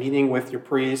process, like meeting with your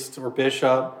priest or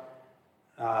bishop,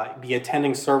 be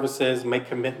attending services, make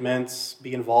commitments,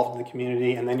 be involved in the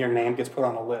community, and then your name gets put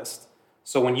on a list.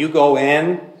 So when you go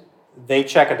in, they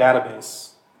check a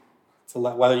database to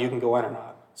let whether you can go in or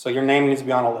not. So your name needs to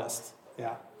be on a list.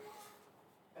 Yeah.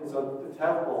 And so the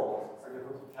temple are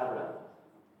different from tabernacle.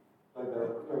 Like they're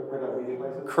meeting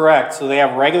places? Correct. So they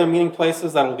have regular meeting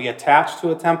places that will be attached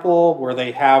to a temple where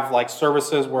they have like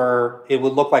services where it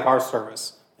would look like our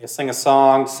service. They sing a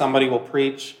song, somebody will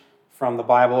preach from the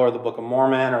Bible or the Book of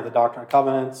Mormon or the Doctrine and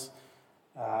Covenants,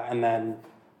 and then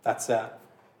that's it.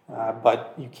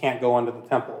 But you can't go into the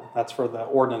temple. That's for the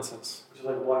ordinances. Which is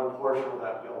like one portion of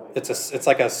that building. It's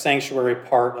like a sanctuary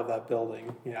part of that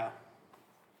building. Yeah.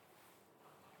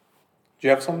 Do you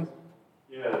have some?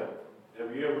 Yeah.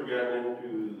 Have you ever gotten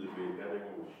into the beheading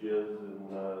of shiz in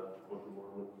the Book of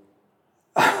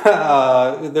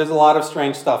Mormon? There's a lot of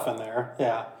strange stuff in there.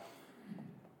 Yeah.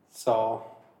 So,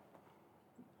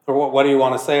 or what do you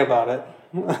want to say about it?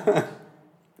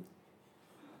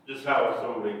 Just how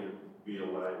somebody could be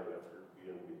alive after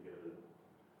being beheaded.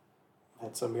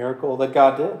 It's a miracle that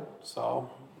God did. So,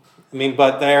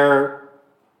 but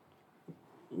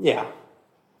yeah.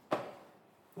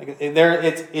 Like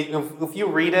if you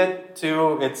read it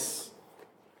too,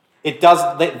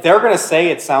 they're going to say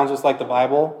it sounds just like the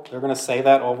Bible. They're going to say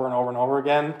that over and over and over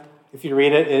again. If you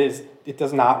read it, it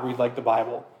does not read like the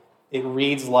Bible. It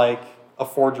reads like a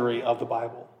forgery of the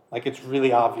Bible. Like it's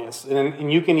really obvious.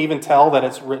 And you can even tell that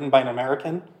it's written by an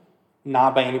American,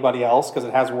 not by anybody else, because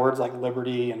it has words like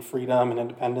liberty and freedom and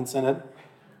independence in it.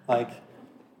 Like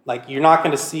you're not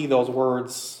going to see those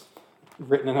words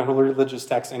written in a religious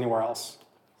text anywhere else.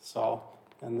 So,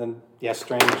 and then, yeah,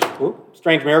 strange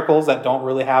miracles that don't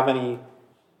really have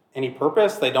any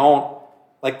purpose. They don't,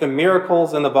 like the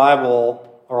miracles in the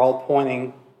Bible are all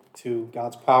pointing to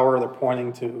God's power. They're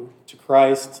pointing to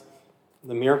Christ.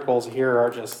 The miracles here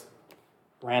are just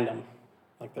random.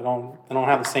 Like they don't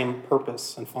have the same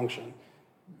purpose and function,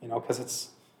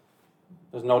 because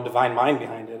there's no divine mind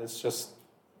behind it. It's just,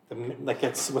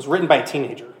 it was written by a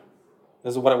teenager.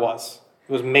 This is what it was.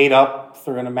 It was made up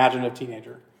through an imaginative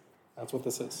teenager. That's what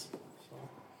this is.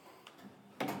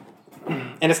 So.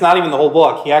 And it's not even the whole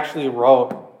book. He actually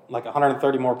wrote like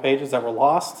 130 more pages that were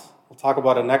lost. We'll talk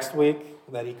about it next week,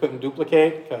 that he couldn't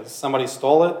duplicate because somebody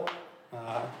stole it.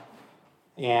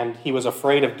 And he was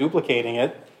afraid of duplicating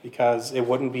it because it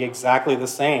wouldn't be exactly the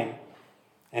same.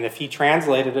 And if he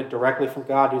translated it directly from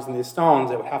God using these stones,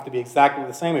 it would have to be exactly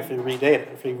the same if he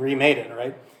remade it,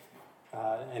 right?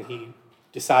 And he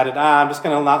decided, I'm just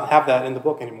going to not have that in the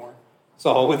book anymore.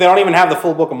 So they don't even have the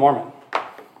full Book of Mormon.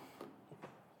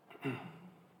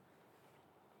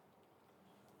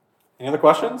 Any other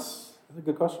questions? Any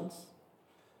good questions?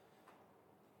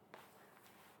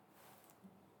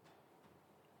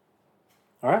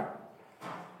 All right.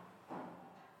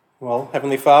 Well,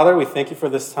 Heavenly Father, we thank you for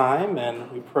this time,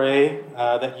 and we pray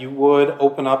that you would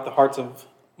open up the hearts of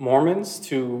Mormons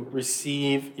to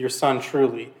receive your Son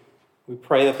truly. We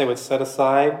pray that they would set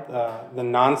aside the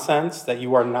nonsense that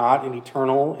you are not an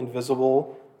eternal,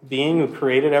 invisible being who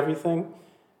created everything,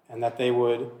 and that they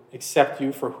would accept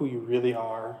you for who you really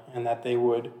are, and that they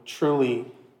would truly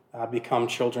become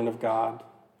children of God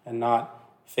and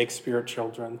not fake spirit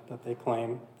children that they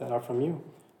claim that are from you.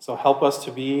 So help us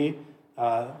to be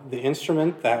the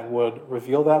instrument that would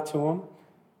reveal that to them.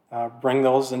 bring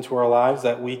those into our lives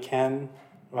that we can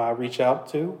reach out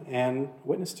to and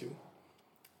witness to.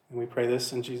 And we pray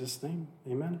this in Jesus' name.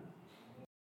 Amen.